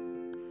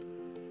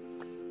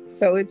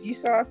 So if you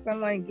saw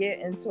someone get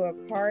into a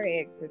car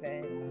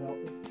accident, Don't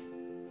help them.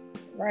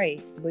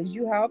 right, would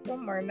you help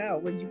them or no?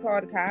 Would you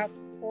call the cops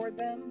for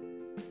them?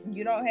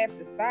 You don't have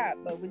to stop,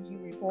 but would you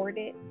report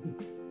it?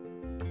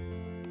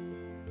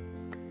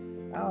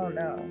 I don't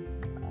know.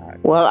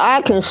 Well,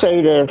 I can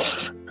say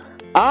this.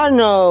 I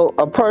know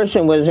a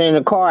person was in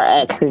a car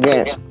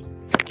accident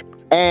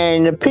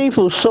and the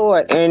people saw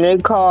it and they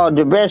called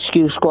the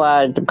rescue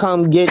squad to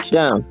come get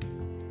them.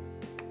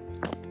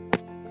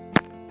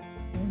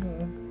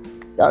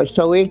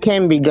 So it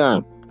can be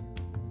done.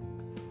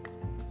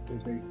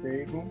 Did they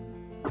save them?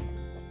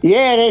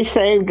 Yeah, they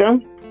saved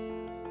them.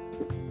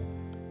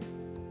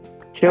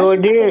 Sure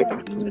I feel did.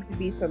 like you need to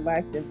be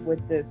selective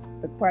with the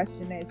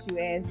question that you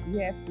ask. You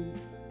have to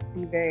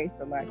be very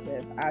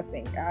selective. I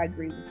think I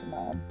agree with your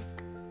mom.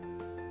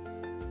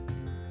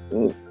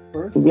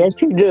 First,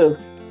 Yes, you do.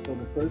 so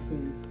the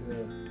person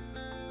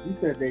you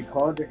said they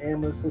called the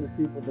ambulance for the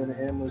people, then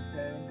the ambulance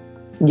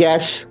came.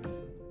 Yes.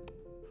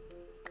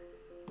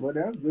 Well,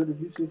 that's good.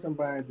 If you see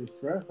somebody in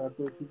distress, I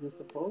thought you were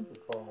supposed to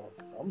call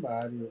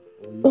somebody.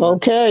 Or you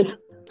Okay.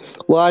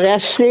 Well,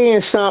 that's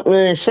seeing something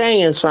and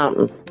saying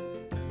something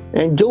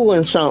and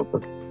doing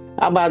something.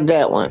 How about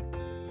that one?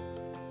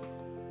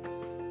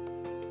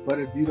 But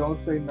if you don't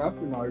say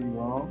nothing, are you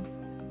wrong?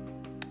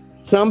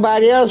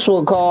 Somebody else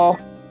will call.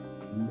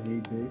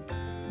 Maybe.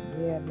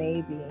 Yeah,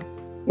 maybe.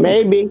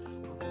 Maybe.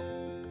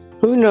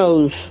 Who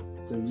knows?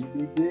 So you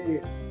be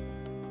dead.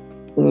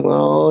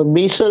 Well,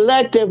 be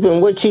selective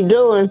in what you're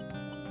doing.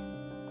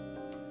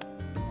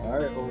 All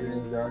right,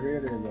 audience, y'all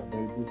hear that? Y'all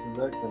better be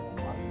selective on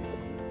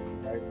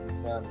my right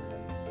beside me.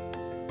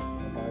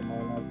 Somebody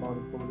might not call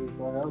the police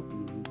or help you.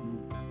 You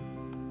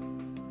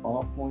be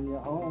off on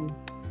your own.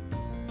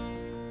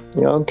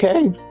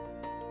 Okay.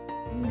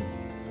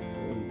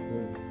 Very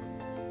good.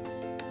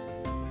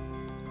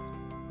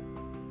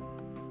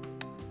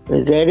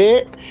 Is that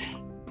it?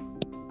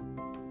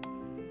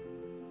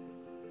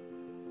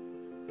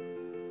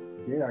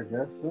 Yeah, I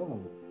guess so.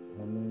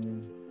 I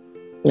mean,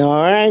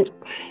 All right.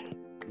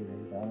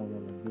 yeah, I don't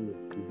want to do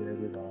it. You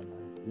did it all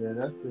night. Yeah,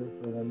 that's it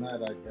for the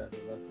night, I guess.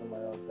 Unless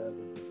somebody else has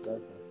a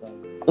discussion or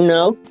something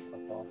No.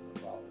 we're talking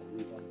about.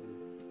 We're going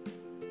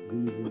to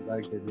leave it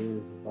like it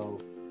is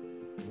about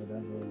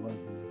whatever it was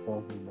we were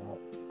talking about.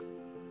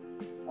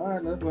 All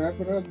right, let's wrap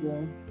it up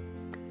then.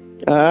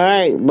 All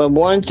right. But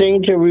one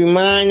thing to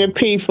remind the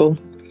people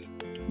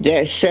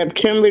that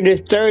September the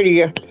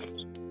 30th,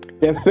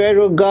 the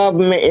federal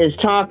government is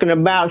talking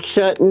about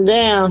shutting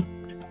down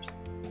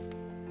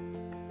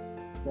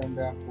Send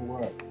that for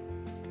what?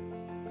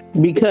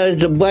 because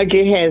the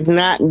budget has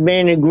not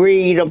been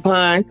agreed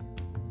upon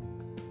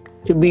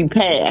to be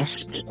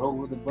passed.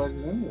 Over the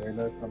budget anyway.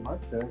 Last time I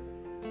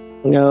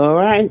checked. All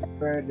right.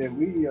 Said that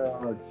we are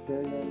 $1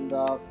 trillion,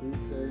 $3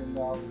 trillion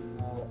in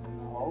the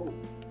hole.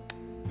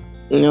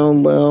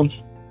 Well,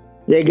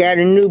 they got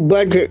a new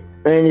budget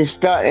and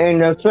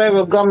the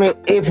federal government,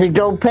 if it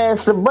don't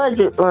pass the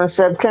budget on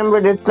September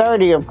the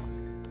 30th,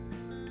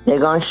 they're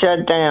gonna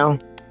shut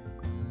down.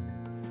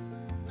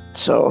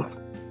 So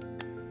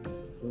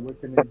So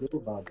what can they do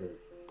about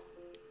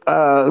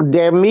that?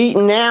 they're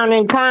meeting now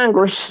in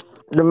Congress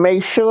to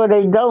make sure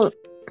they don't,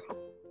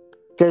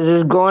 because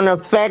it's going to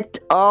affect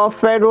all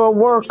federal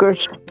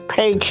workers'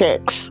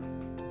 paychecks.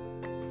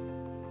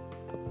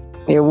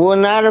 It will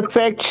not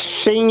affect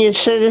senior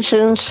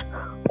citizens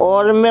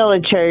or the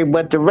military,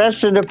 but the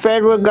rest of the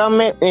federal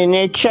government and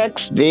their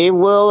checks, they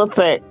will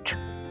affect.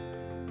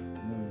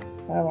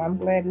 Oh, I'm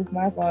glad it's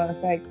not going to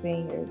affect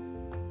seniors.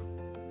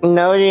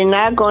 No, they're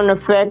not going to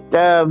affect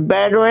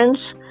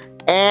veterans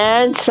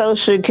and Social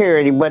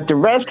Security, but the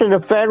rest of the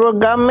federal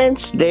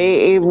governments,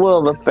 it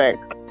will affect.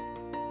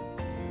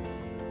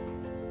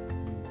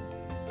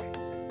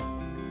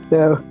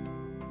 So,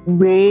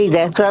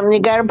 that's something you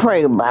got to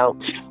pray about.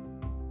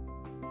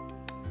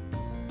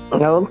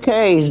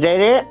 Okay, is that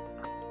it?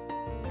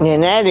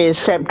 And that is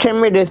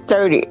September the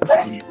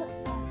 30th.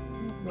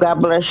 God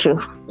bless you.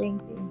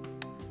 Thank you.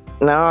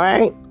 All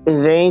right.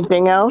 Is there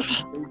anything else?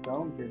 If they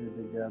don't get it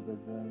together,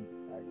 then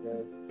I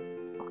guess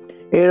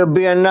It'll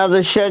be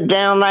another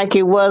shutdown like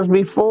it was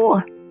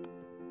before.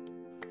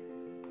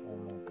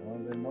 well,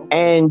 then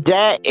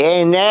nobody.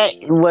 And that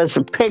was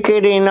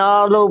picketing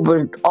all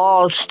over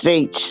all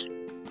states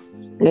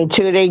Mhm.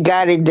 until they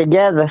got it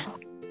together.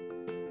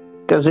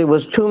 Because it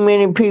was too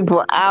many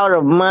people out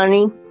of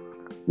money.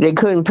 They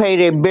couldn't pay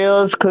their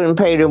bills, couldn't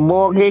pay their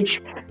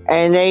mortgage,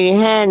 and they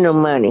didn't have no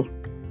money.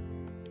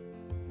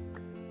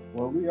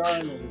 Well, we are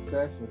in a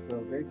recession, so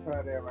if they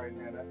try that right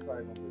now, that's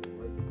probably gonna be the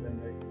worst thing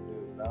they can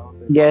do. I don't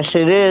think they Yes,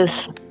 it is.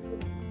 want people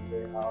to leave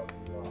their houses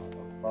or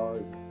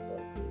cars and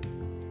stuff.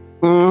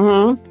 'Cause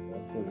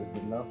Mm-hmm. it's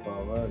enough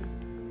already.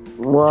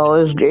 Well,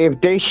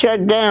 if they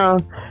shut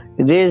down,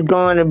 there's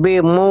going to be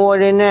more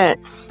than that.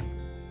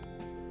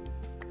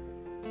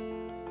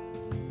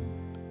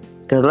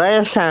 The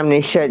last time they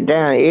shut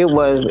down, it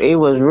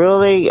was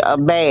really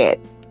bad.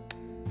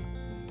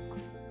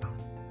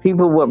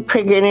 People were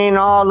picketing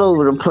all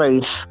over the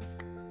place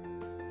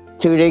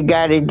till they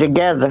got it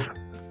together.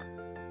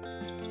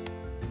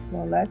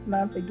 Well, let's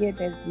not forget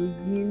that the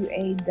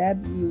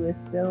UAW is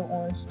still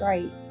on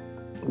strike.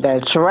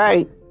 That's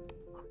right.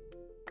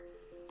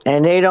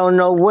 And they don't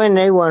know when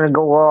they want to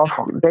go off.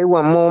 They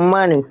want more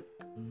money,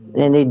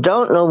 and they Mhm.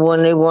 don't know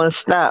when they want to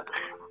stop.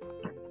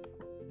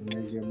 And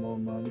they get more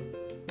money.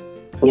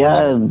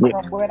 Yeah,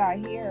 From what I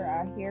hear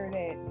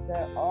that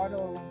the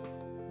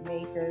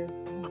automakers,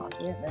 oh my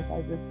goodness,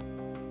 I just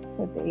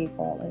put the eight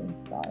ball in.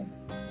 Sorry.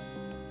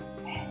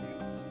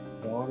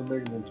 The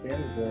automakers in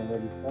Canada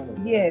already settled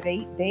that. Yeah,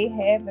 they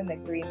have an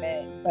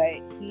agreement,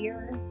 but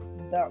here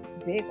the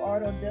big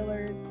auto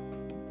dealers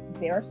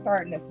they're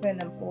starting to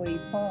send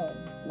employees home.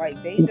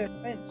 Like they just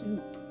sent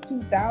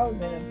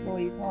 2,000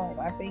 employees home.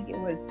 I think it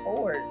was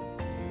Ford.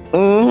 hmm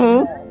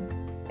Um,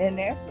 and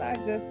that's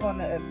not just going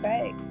to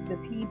affect the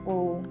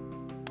people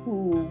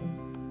who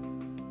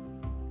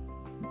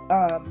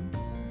um,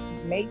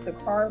 make the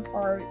car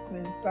parts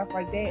and stuff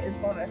like that. It's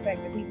going to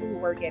affect the people who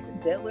work at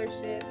the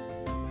dealership,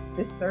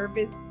 the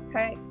service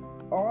tax.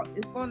 All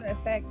it's going to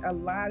affect a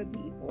lot of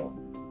people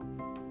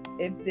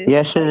if this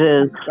Yes, it strike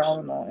is. keeps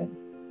going on.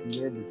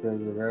 Yeah,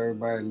 because if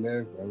everybody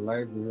lives a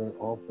livelihood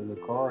off of the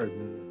cars,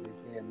 and if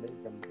they can't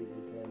make them,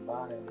 people can't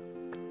buy them.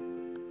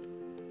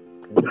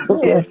 Yeah,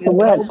 Yes, if there's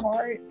no correct.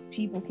 parts,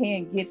 people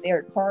can't get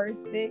their cars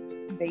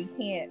fixed. They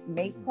can't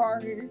make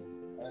cars.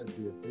 That'd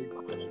be a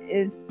big thing.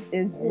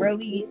 Is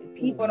really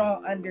people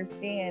don't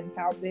understand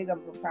how big of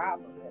a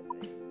problem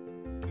this is.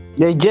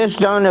 They just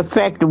don't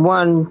affect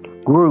one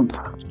group.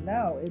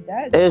 No, it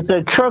doesn't. It's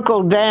a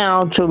trickle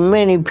down to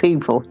many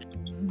people.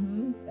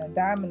 A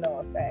domino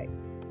effect.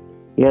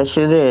 Yes,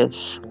 it is.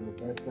 And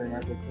the best thing I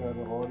could tell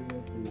the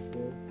audience is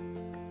this: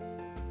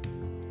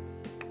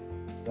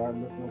 start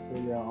looking for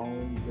your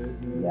own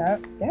business.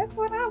 Yep, that's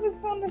what I was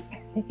gonna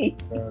say.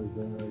 Because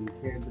you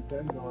can't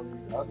depend on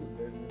these other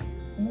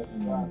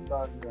businesses.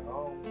 Start your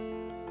own.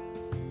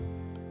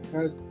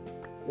 Because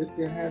it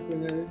can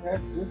happen,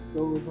 and this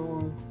goes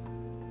on.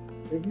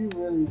 If you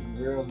really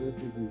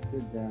realistically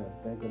sit down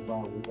and think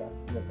about what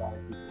I see about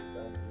people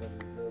that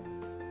really do,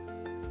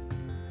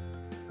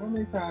 how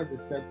many times the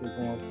sector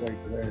going straight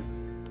the last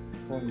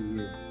 20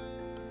 years?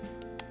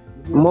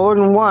 More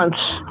than once.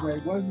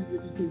 Like, once you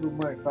give these people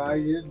money, 5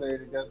 years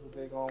later, guess what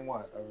they're going to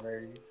want? A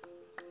raise.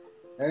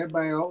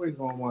 Everybody always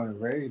going to want a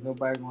raise.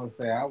 Nobody going to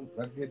say, I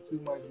get too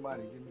much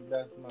money, give me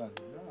less money.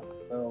 No.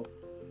 So,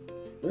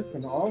 this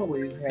can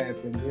always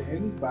happen to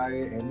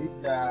anybody, any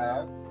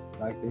job,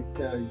 like they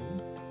tell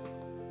you,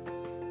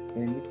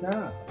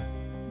 anytime.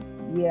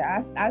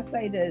 Yeah, I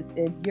say this: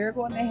 if you're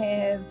going to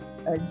have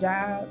a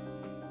job,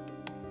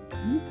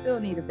 you still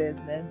need a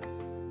business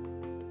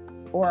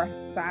or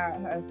a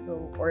side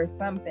hustle or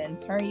something.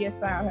 Turn your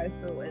side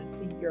hustle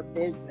into your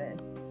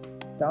business.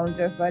 Don't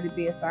just let it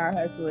be a side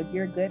hustle. If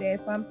you're good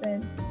at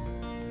something,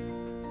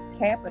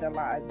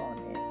 capitalize on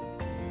it.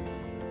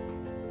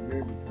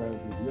 Yeah, because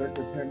if you're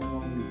depending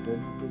on these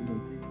businesses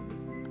and people to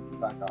feed you,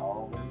 like I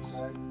always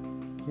say,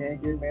 you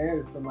can't get mad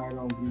if somebody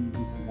don't give you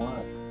what you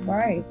want.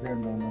 Right. You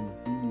depend on them to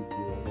feed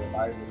you, or your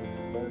livelihood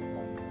depends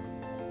on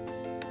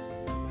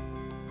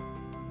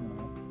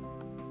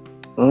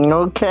you.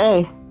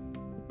 Okay.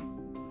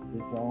 Get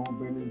your own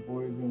business,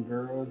 boys and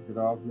girls. Get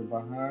off your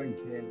behind.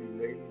 You can't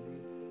be lazy.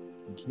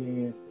 You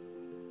can't,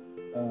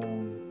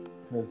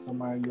 because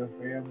somebody in your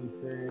family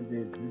said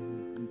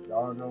that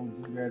y'all don't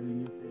do that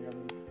in your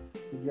family.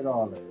 Forget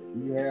all that.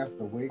 You have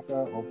to wake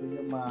up, open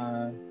your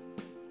mind,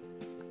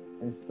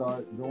 and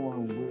start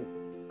doing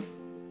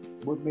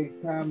what makes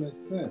common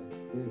sense.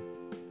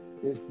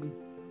 If you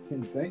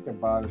can think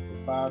about it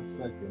for 5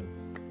 seconds,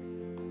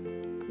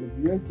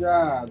 if your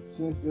job,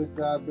 since your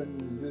job been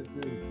in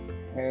existence,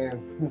 have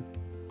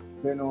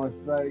been on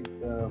strike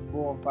 4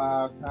 or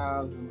 5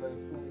 times in the last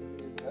 20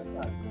 years, that's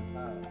not a good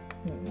time.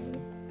 Mm-mm.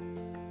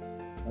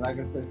 And like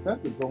I said,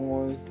 Septic go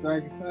on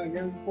strike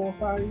every 4 or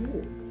 5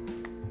 years.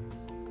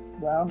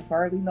 Well,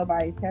 hardly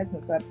nobody's catching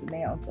us up to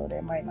now, so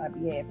that might not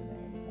be happening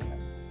anymore.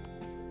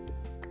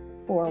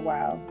 For a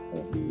while,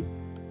 at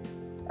least.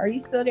 Are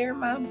you still there,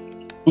 Mom?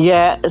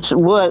 Yeah, it's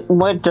what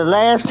the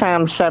last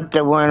time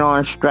SEPTA went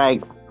on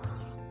strike,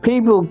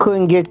 people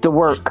couldn't get to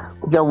work.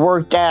 They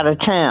worked out of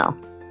town.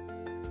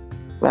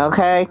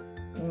 Okay,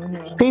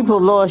 Mm-hmm.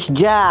 people lost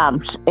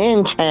jobs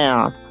in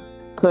town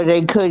because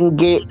they couldn't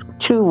get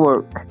to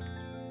work.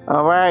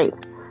 All right,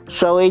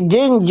 so it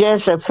didn't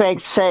just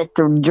affect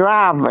sector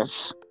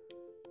drivers.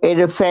 It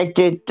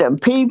affected the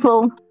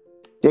people.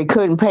 They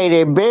couldn't pay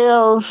their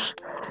bills.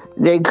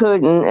 They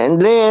couldn't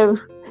live.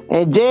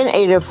 And then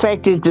it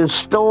affected the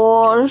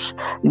stores.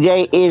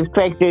 It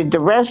affected the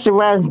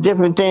restaurants,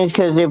 different things.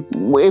 Because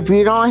if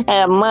you don't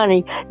have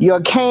money, you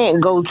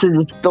can't go to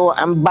the store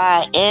and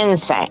buy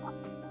anything.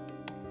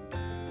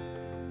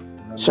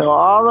 And So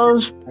all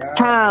those job,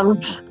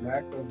 times,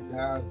 lack of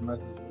jobs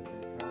messes with the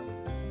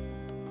economy.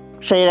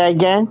 say that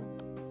again.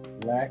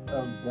 Lack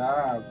of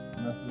jobs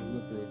messes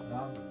with the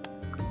economy.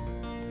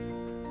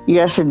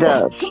 Yes, it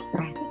does.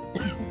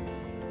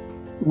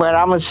 But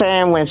I'm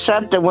saying when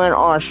SEPTA went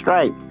on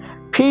strike,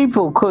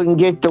 people couldn't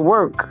get to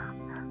work.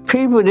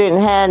 People didn't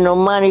have no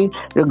money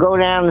to go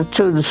down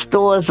to the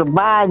stores to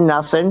buy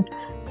nothing,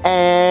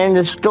 and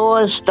the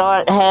stores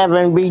start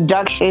having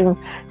reduction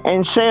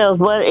in sales.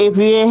 But if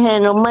you didn't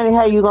have no money,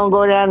 how you gonna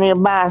go down there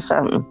and buy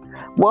something?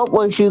 What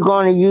was you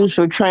gonna use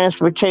for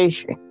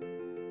transportation?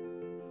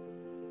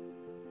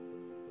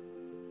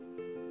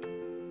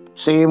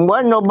 See,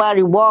 wasn't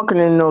nobody walking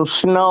in no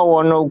snow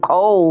or no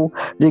cold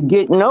to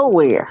get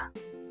nowhere.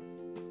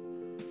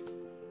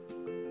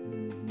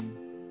 Mm-hmm.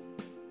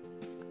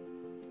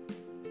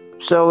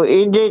 So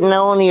it didn't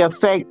only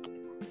affect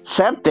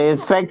SEPTA, it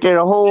affected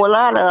a whole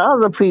lot of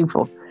other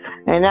people.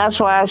 And that's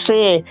why I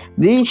said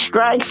these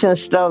strikes and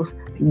stuff,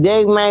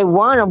 they may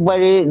want to, but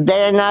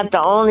they're not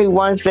the only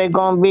ones that are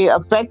going to be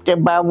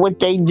affected by what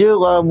they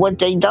do or what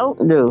they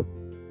don't do.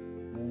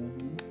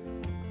 Mm-hmm.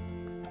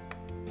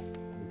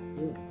 It's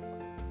true.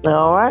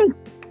 All right.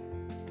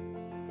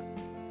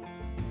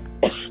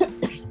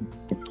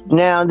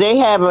 Now they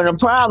having a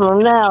problem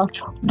now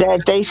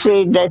that they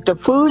said that the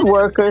food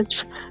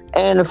workers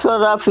and the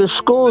Philadelphia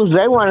schools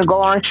they want to go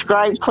on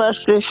strike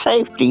plus their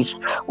safeties.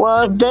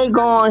 Well, if they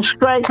go on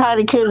strike, how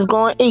the kids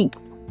going to eat?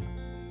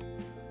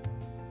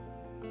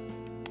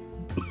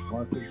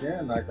 Once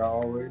again, like I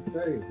always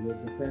say, we're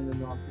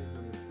depending on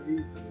people to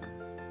feed you.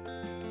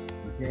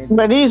 You can't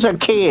But depend. these are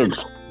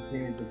kids. You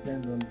can't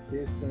depend on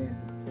kids. Can't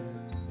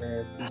depend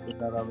as people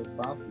that are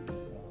responsible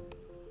for them.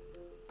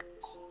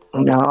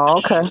 No,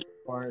 okay.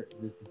 Part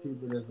that the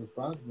people that's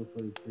responsible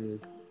for the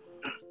kids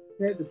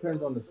can't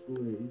depend on the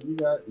school.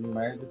 You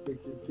might have to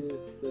fix your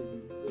kids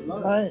to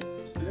lunch. Lunch.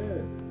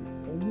 Yeah.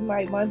 And you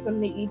might want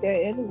them to eat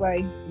that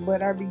anyway,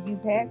 whatever you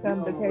pack You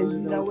them, don't because really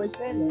you know know what what's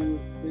in it, school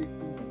is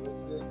fixing and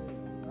what's in it.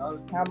 A lot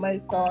of how schools,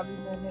 much salt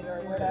is in it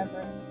or yeah,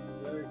 whatever.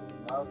 exactly.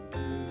 A lot of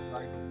schools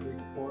like to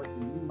fix pork,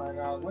 and you might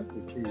not want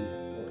your kids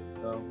pork.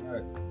 So,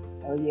 hey,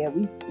 Oh yeah,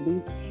 we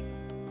went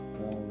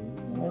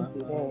that's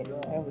through how that. it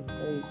goes. That was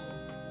crazy.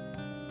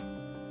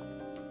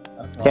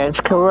 That's all That's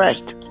I'm saying.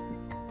 correct.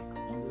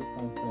 I'm just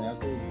gonna say, I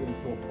think it's getting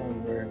to a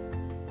point where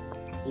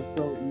it's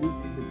so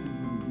easy for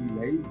people to be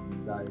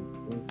lazy. Like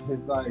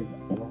it's like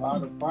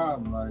without a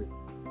problem. Like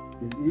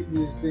the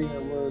easiest thing in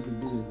the world to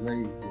do is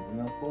lazy. And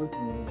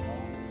unfortunately, I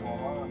don't know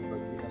why,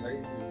 but being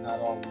lazy is not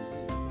always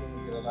easy. You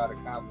can get a lot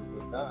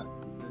accomplished done.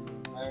 You see what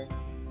I'm saying?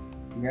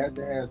 You have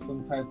to have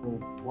some type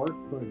of work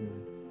put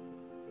in.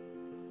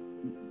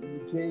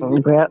 You can't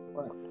get Yep.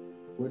 much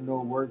with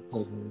no work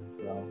put in.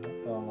 So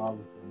that's all I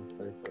was gonna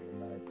say for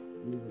tonight.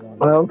 Leave it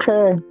on that.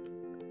 Okay.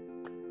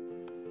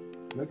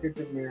 Look at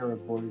the mirror,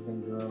 boys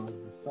and girls.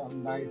 There's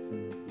something nice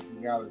in it.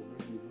 You gotta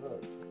really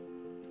look.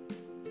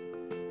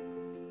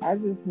 I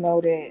just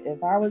know that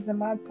if I was in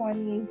my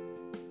 20s,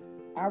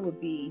 I would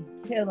be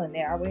killing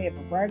it. I would have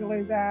a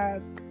regular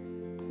job,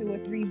 2 or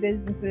 3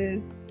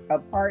 businesses, a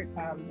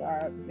part-time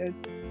job, just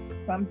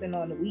something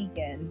on the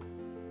weekend,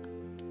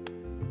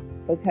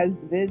 because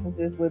the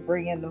businesses would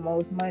bring in the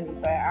most money.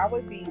 But I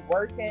would be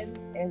working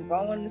and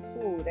going to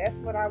school. That's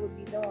what I would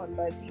be doing.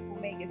 But people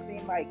make it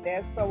seem like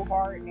that's so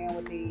hard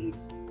nowadays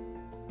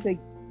to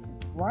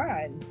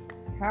grind.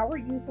 How are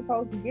you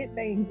supposed to get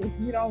things if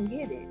you don't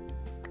get it?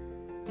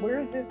 Where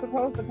is it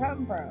supposed to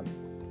come from?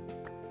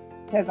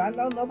 Because I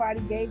know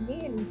nobody gave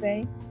me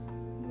anything.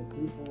 The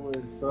people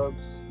with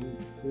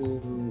substitute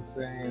to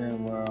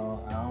saying,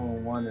 well, I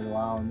don't want it or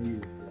I don't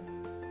need it.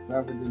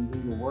 Rather than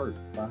do the work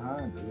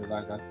behind it.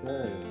 Like I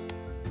said,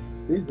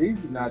 it's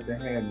easy not to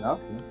have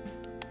nothing.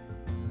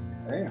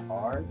 It ain't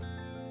hard.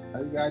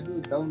 All you gotta do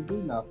is don't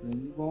do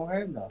nothing. You won't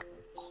have nothing.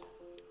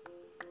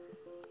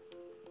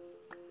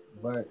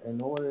 But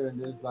in order in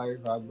this life,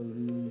 I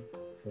believe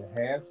to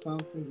have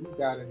something, you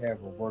gotta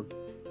have a work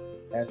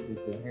ethic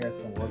and have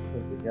some work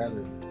put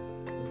together.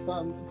 It's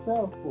something to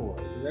sell for.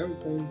 Because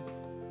everything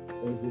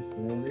is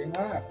extremely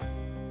high.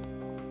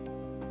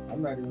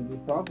 I'm not even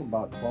just talking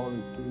about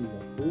toiletries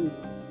and food.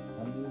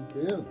 I mean,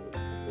 bills.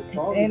 The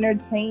toilet,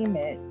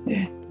 Entertainment.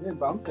 yeah,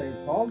 but I'm saying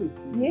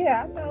toiletries.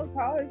 Yeah, I know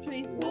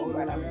toiletries You too,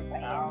 order but I'm that saying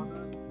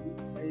powder,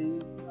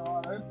 toothpaste, and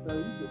all that stuff,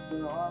 you just put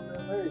an arm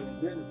and leg.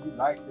 And then if you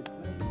like the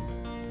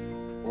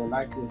clean or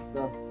like this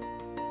stuff,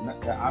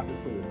 not the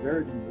opposite of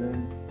dirty,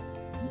 then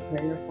you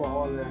paying for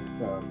all that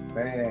stuff,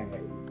 bags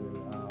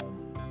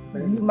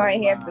and You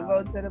might have to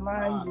go to the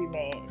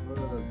laundromat.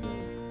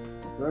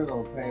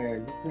 Virgo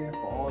pads, you paying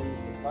for all these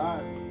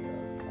supplies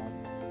and stuff.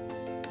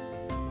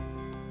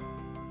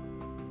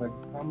 But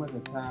it's coming a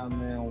time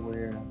now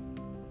where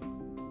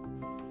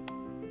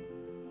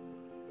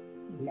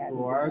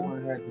people are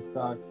going to have to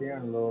start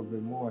caring a little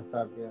bit more and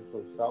stop being so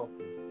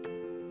selfish.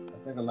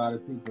 I think a lot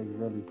of people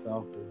are really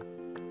selfish.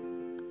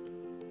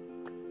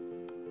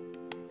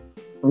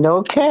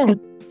 Okay.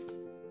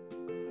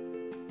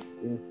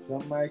 If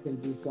somebody can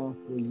do something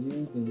for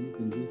you, then you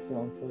can do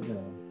something for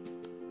them.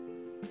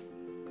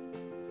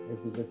 If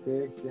it's a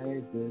fair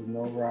exchange, there's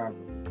no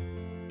robbery.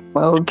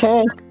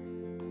 Okay.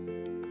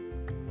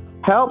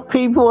 Help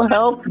people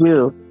help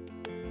you.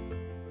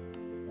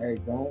 Hey,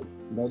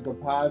 no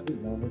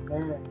deposit, no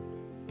return.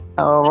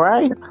 All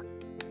right.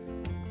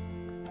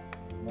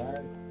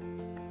 Right?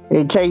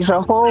 It takes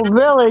a whole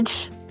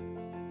village.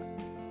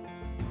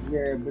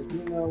 Yeah, but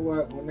you know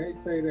what? When they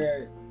say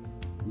that,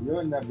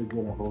 you'll never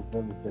get a whole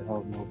village to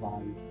help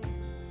nobody.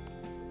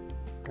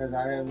 Because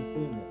I haven't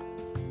seen it.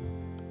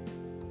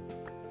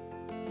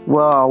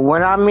 Well,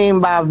 what I mean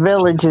by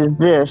village is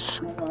this.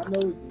 I know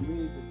what you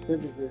mean.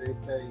 Typically, they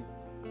say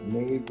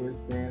neighbors,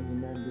 family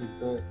members,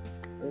 but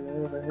it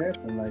never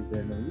happen like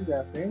that. Now, you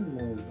got family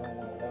members who don't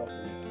want to help you.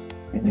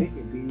 And they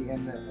can be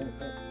and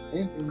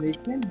they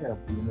can help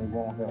you and they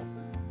won't help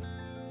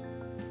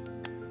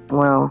you.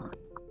 Well,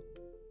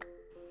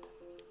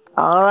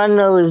 all I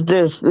know is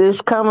this.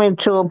 It's coming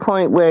to a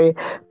point where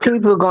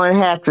people are going to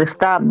have to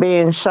stop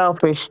being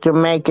selfish to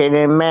make it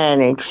and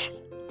manage.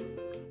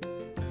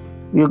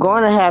 You're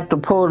going to have to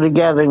pull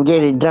together and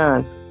get it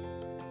done.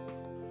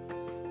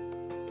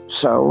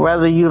 So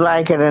whether you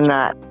like it or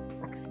not,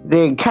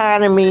 the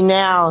economy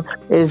now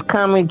is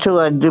coming to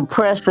a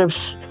depressive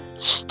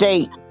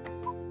state,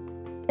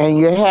 and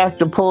you have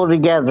to pull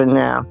together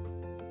now.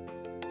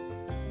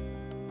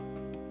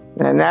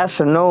 And that's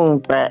a known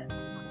fact.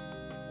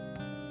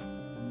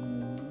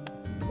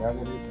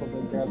 Whether they put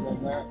together or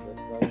not,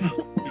 that's right.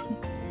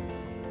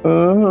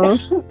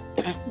 Mm-hmm.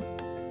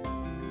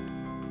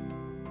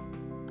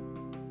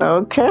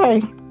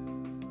 Okay.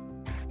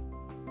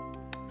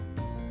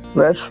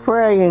 Let's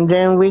pray and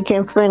then we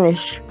can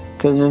finish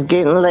because it's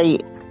getting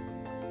late.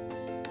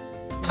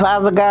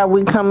 Father God,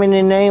 we come in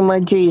the name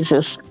of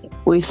Jesus.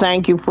 We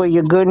thank you for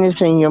your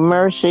goodness and your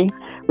mercy.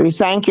 We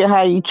thank you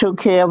how you took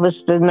care of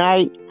us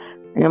tonight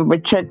and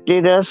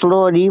protected us,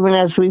 Lord, even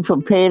as we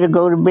prepare to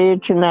go to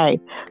bed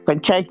tonight.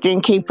 Protect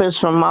and keep us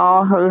from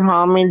all hurt,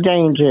 harm, and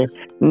danger,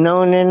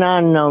 known and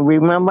unknown.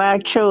 Remember our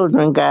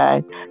children,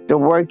 God, to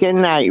work at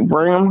night.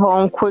 Bring them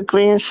home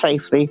quickly and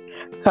safely.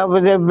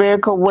 Cover their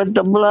vehicle with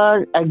the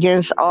blood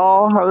against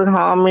all hurt,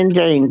 harm, and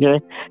danger.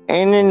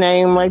 In the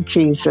name of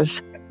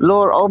Jesus.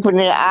 Lord, open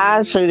their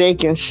eyes so they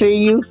can see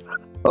you.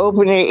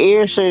 Open their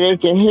ears so they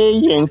can hear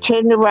you and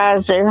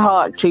tenderize their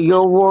heart to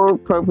your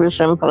word, purpose,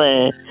 and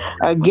plan.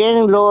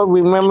 Again, Lord,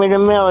 remember the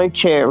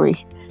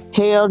military.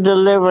 Heal,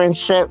 deliver, and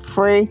set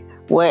free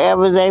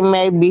wherever they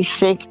may be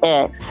sick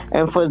at.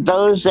 And for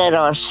those that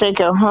are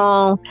sick at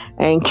home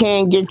and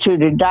can't get to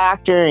the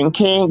doctor and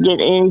can't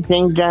get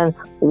anything done,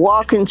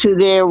 walk into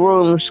their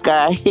rooms,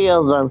 God,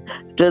 heal them,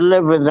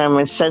 deliver them,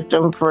 and set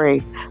them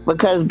free.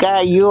 Because,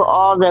 God, you're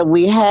all that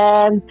we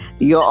have.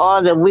 You're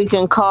all that we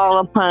can call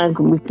upon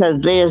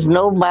because there's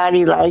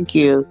nobody like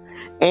you.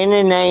 In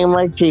the name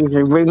of Jesus.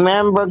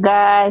 Remember,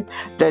 God,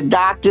 the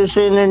doctors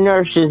and the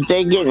nurses,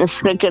 they're getting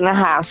sick in the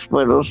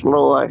hospitals,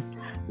 Lord.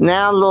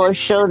 Now, Lord,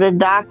 show the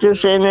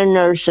doctors and the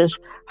nurses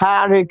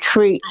how to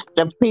treat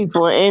the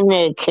people in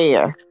their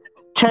care.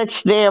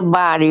 Touch their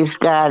bodies,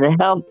 God, and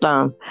help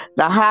them.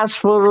 The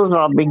hospitals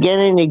are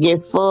beginning to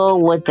get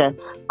full with the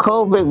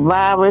COVID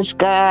virus,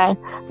 God.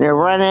 They're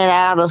running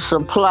out of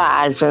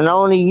supplies, and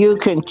only you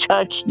can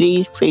touch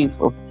these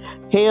people.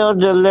 Heal,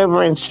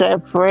 deliver, and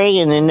set free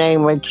in the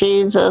name of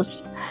Jesus.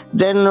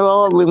 Then,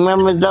 Lord,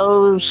 remember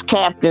those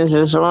captains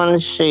that's on the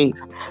sea.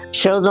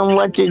 Show them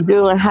what to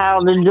do and how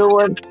to do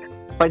it.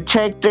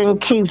 Protect them,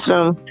 keep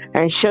them,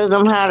 and show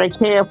them how to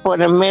care for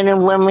the men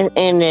and women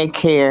in their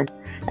care.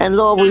 And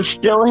Lord, we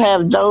still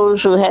have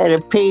those who had a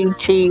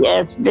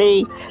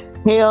PTSD.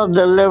 Heal,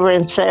 deliver,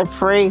 and set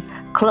free.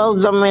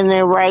 Clothe them in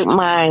their right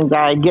mind,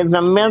 God. Give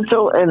them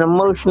mental and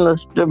emotional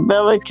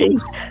stability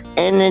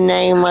in the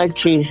name of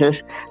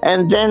Jesus.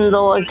 And then,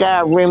 Lord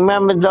God,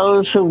 remember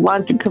those who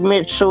want to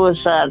commit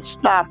suicide.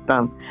 Stop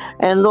them.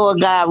 And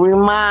Lord God,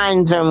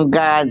 remind them,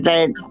 God,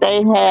 that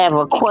they have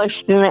a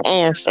question to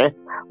answer.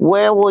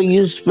 Where will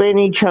you spend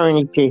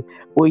eternity?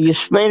 Will you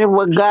spend it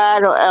with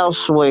God or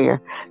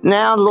elsewhere?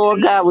 Now,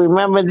 Lord God,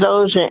 remember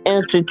those in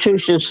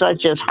institutions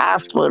such as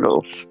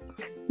hospitals,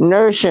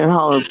 nursing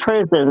homes,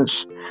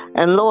 prisons,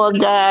 and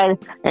Lord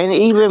God, and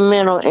even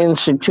mental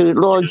institute.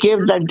 Lord, give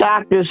the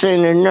doctors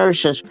and the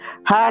nurses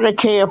how to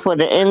care for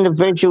the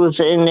individuals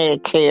in their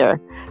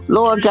care.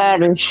 Lord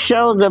God, and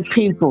show the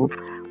people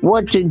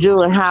what to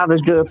do and how to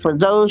do it. For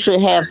those who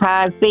have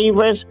high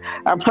fevers,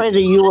 I pray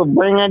that you will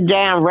bring it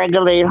down,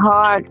 regulate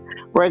heart,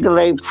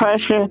 regulate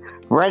pressure,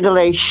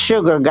 regulate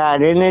sugar,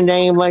 God, in the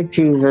name of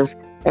Jesus.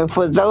 And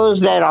for those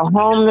that are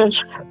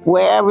homeless,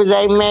 wherever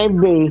they may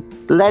be,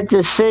 let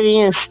the city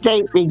and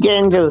state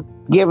begin to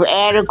give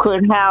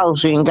adequate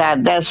housing,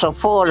 God, that's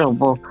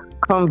affordable,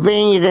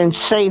 convenient, and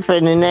safe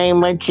in the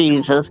name of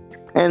Jesus.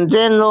 And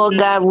then, Lord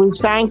God, we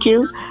thank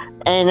you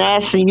and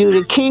asking you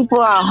to keep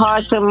our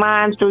hearts and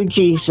minds through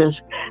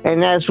Jesus.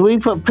 And as we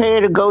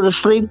prepare to go to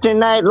sleep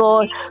tonight,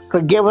 Lord,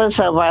 forgive us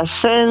of our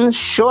sins,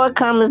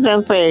 shortcomings,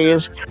 and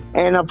failures,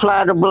 and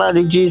apply the blood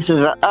of Jesus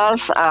to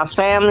us, our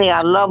family,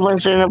 our loved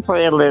ones in the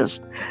prayer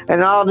list.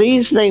 And all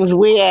these things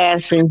we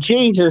ask in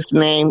Jesus'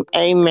 name.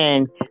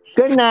 Amen.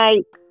 Good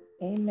night.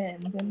 Amen.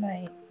 Good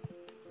night.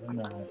 Good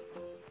night.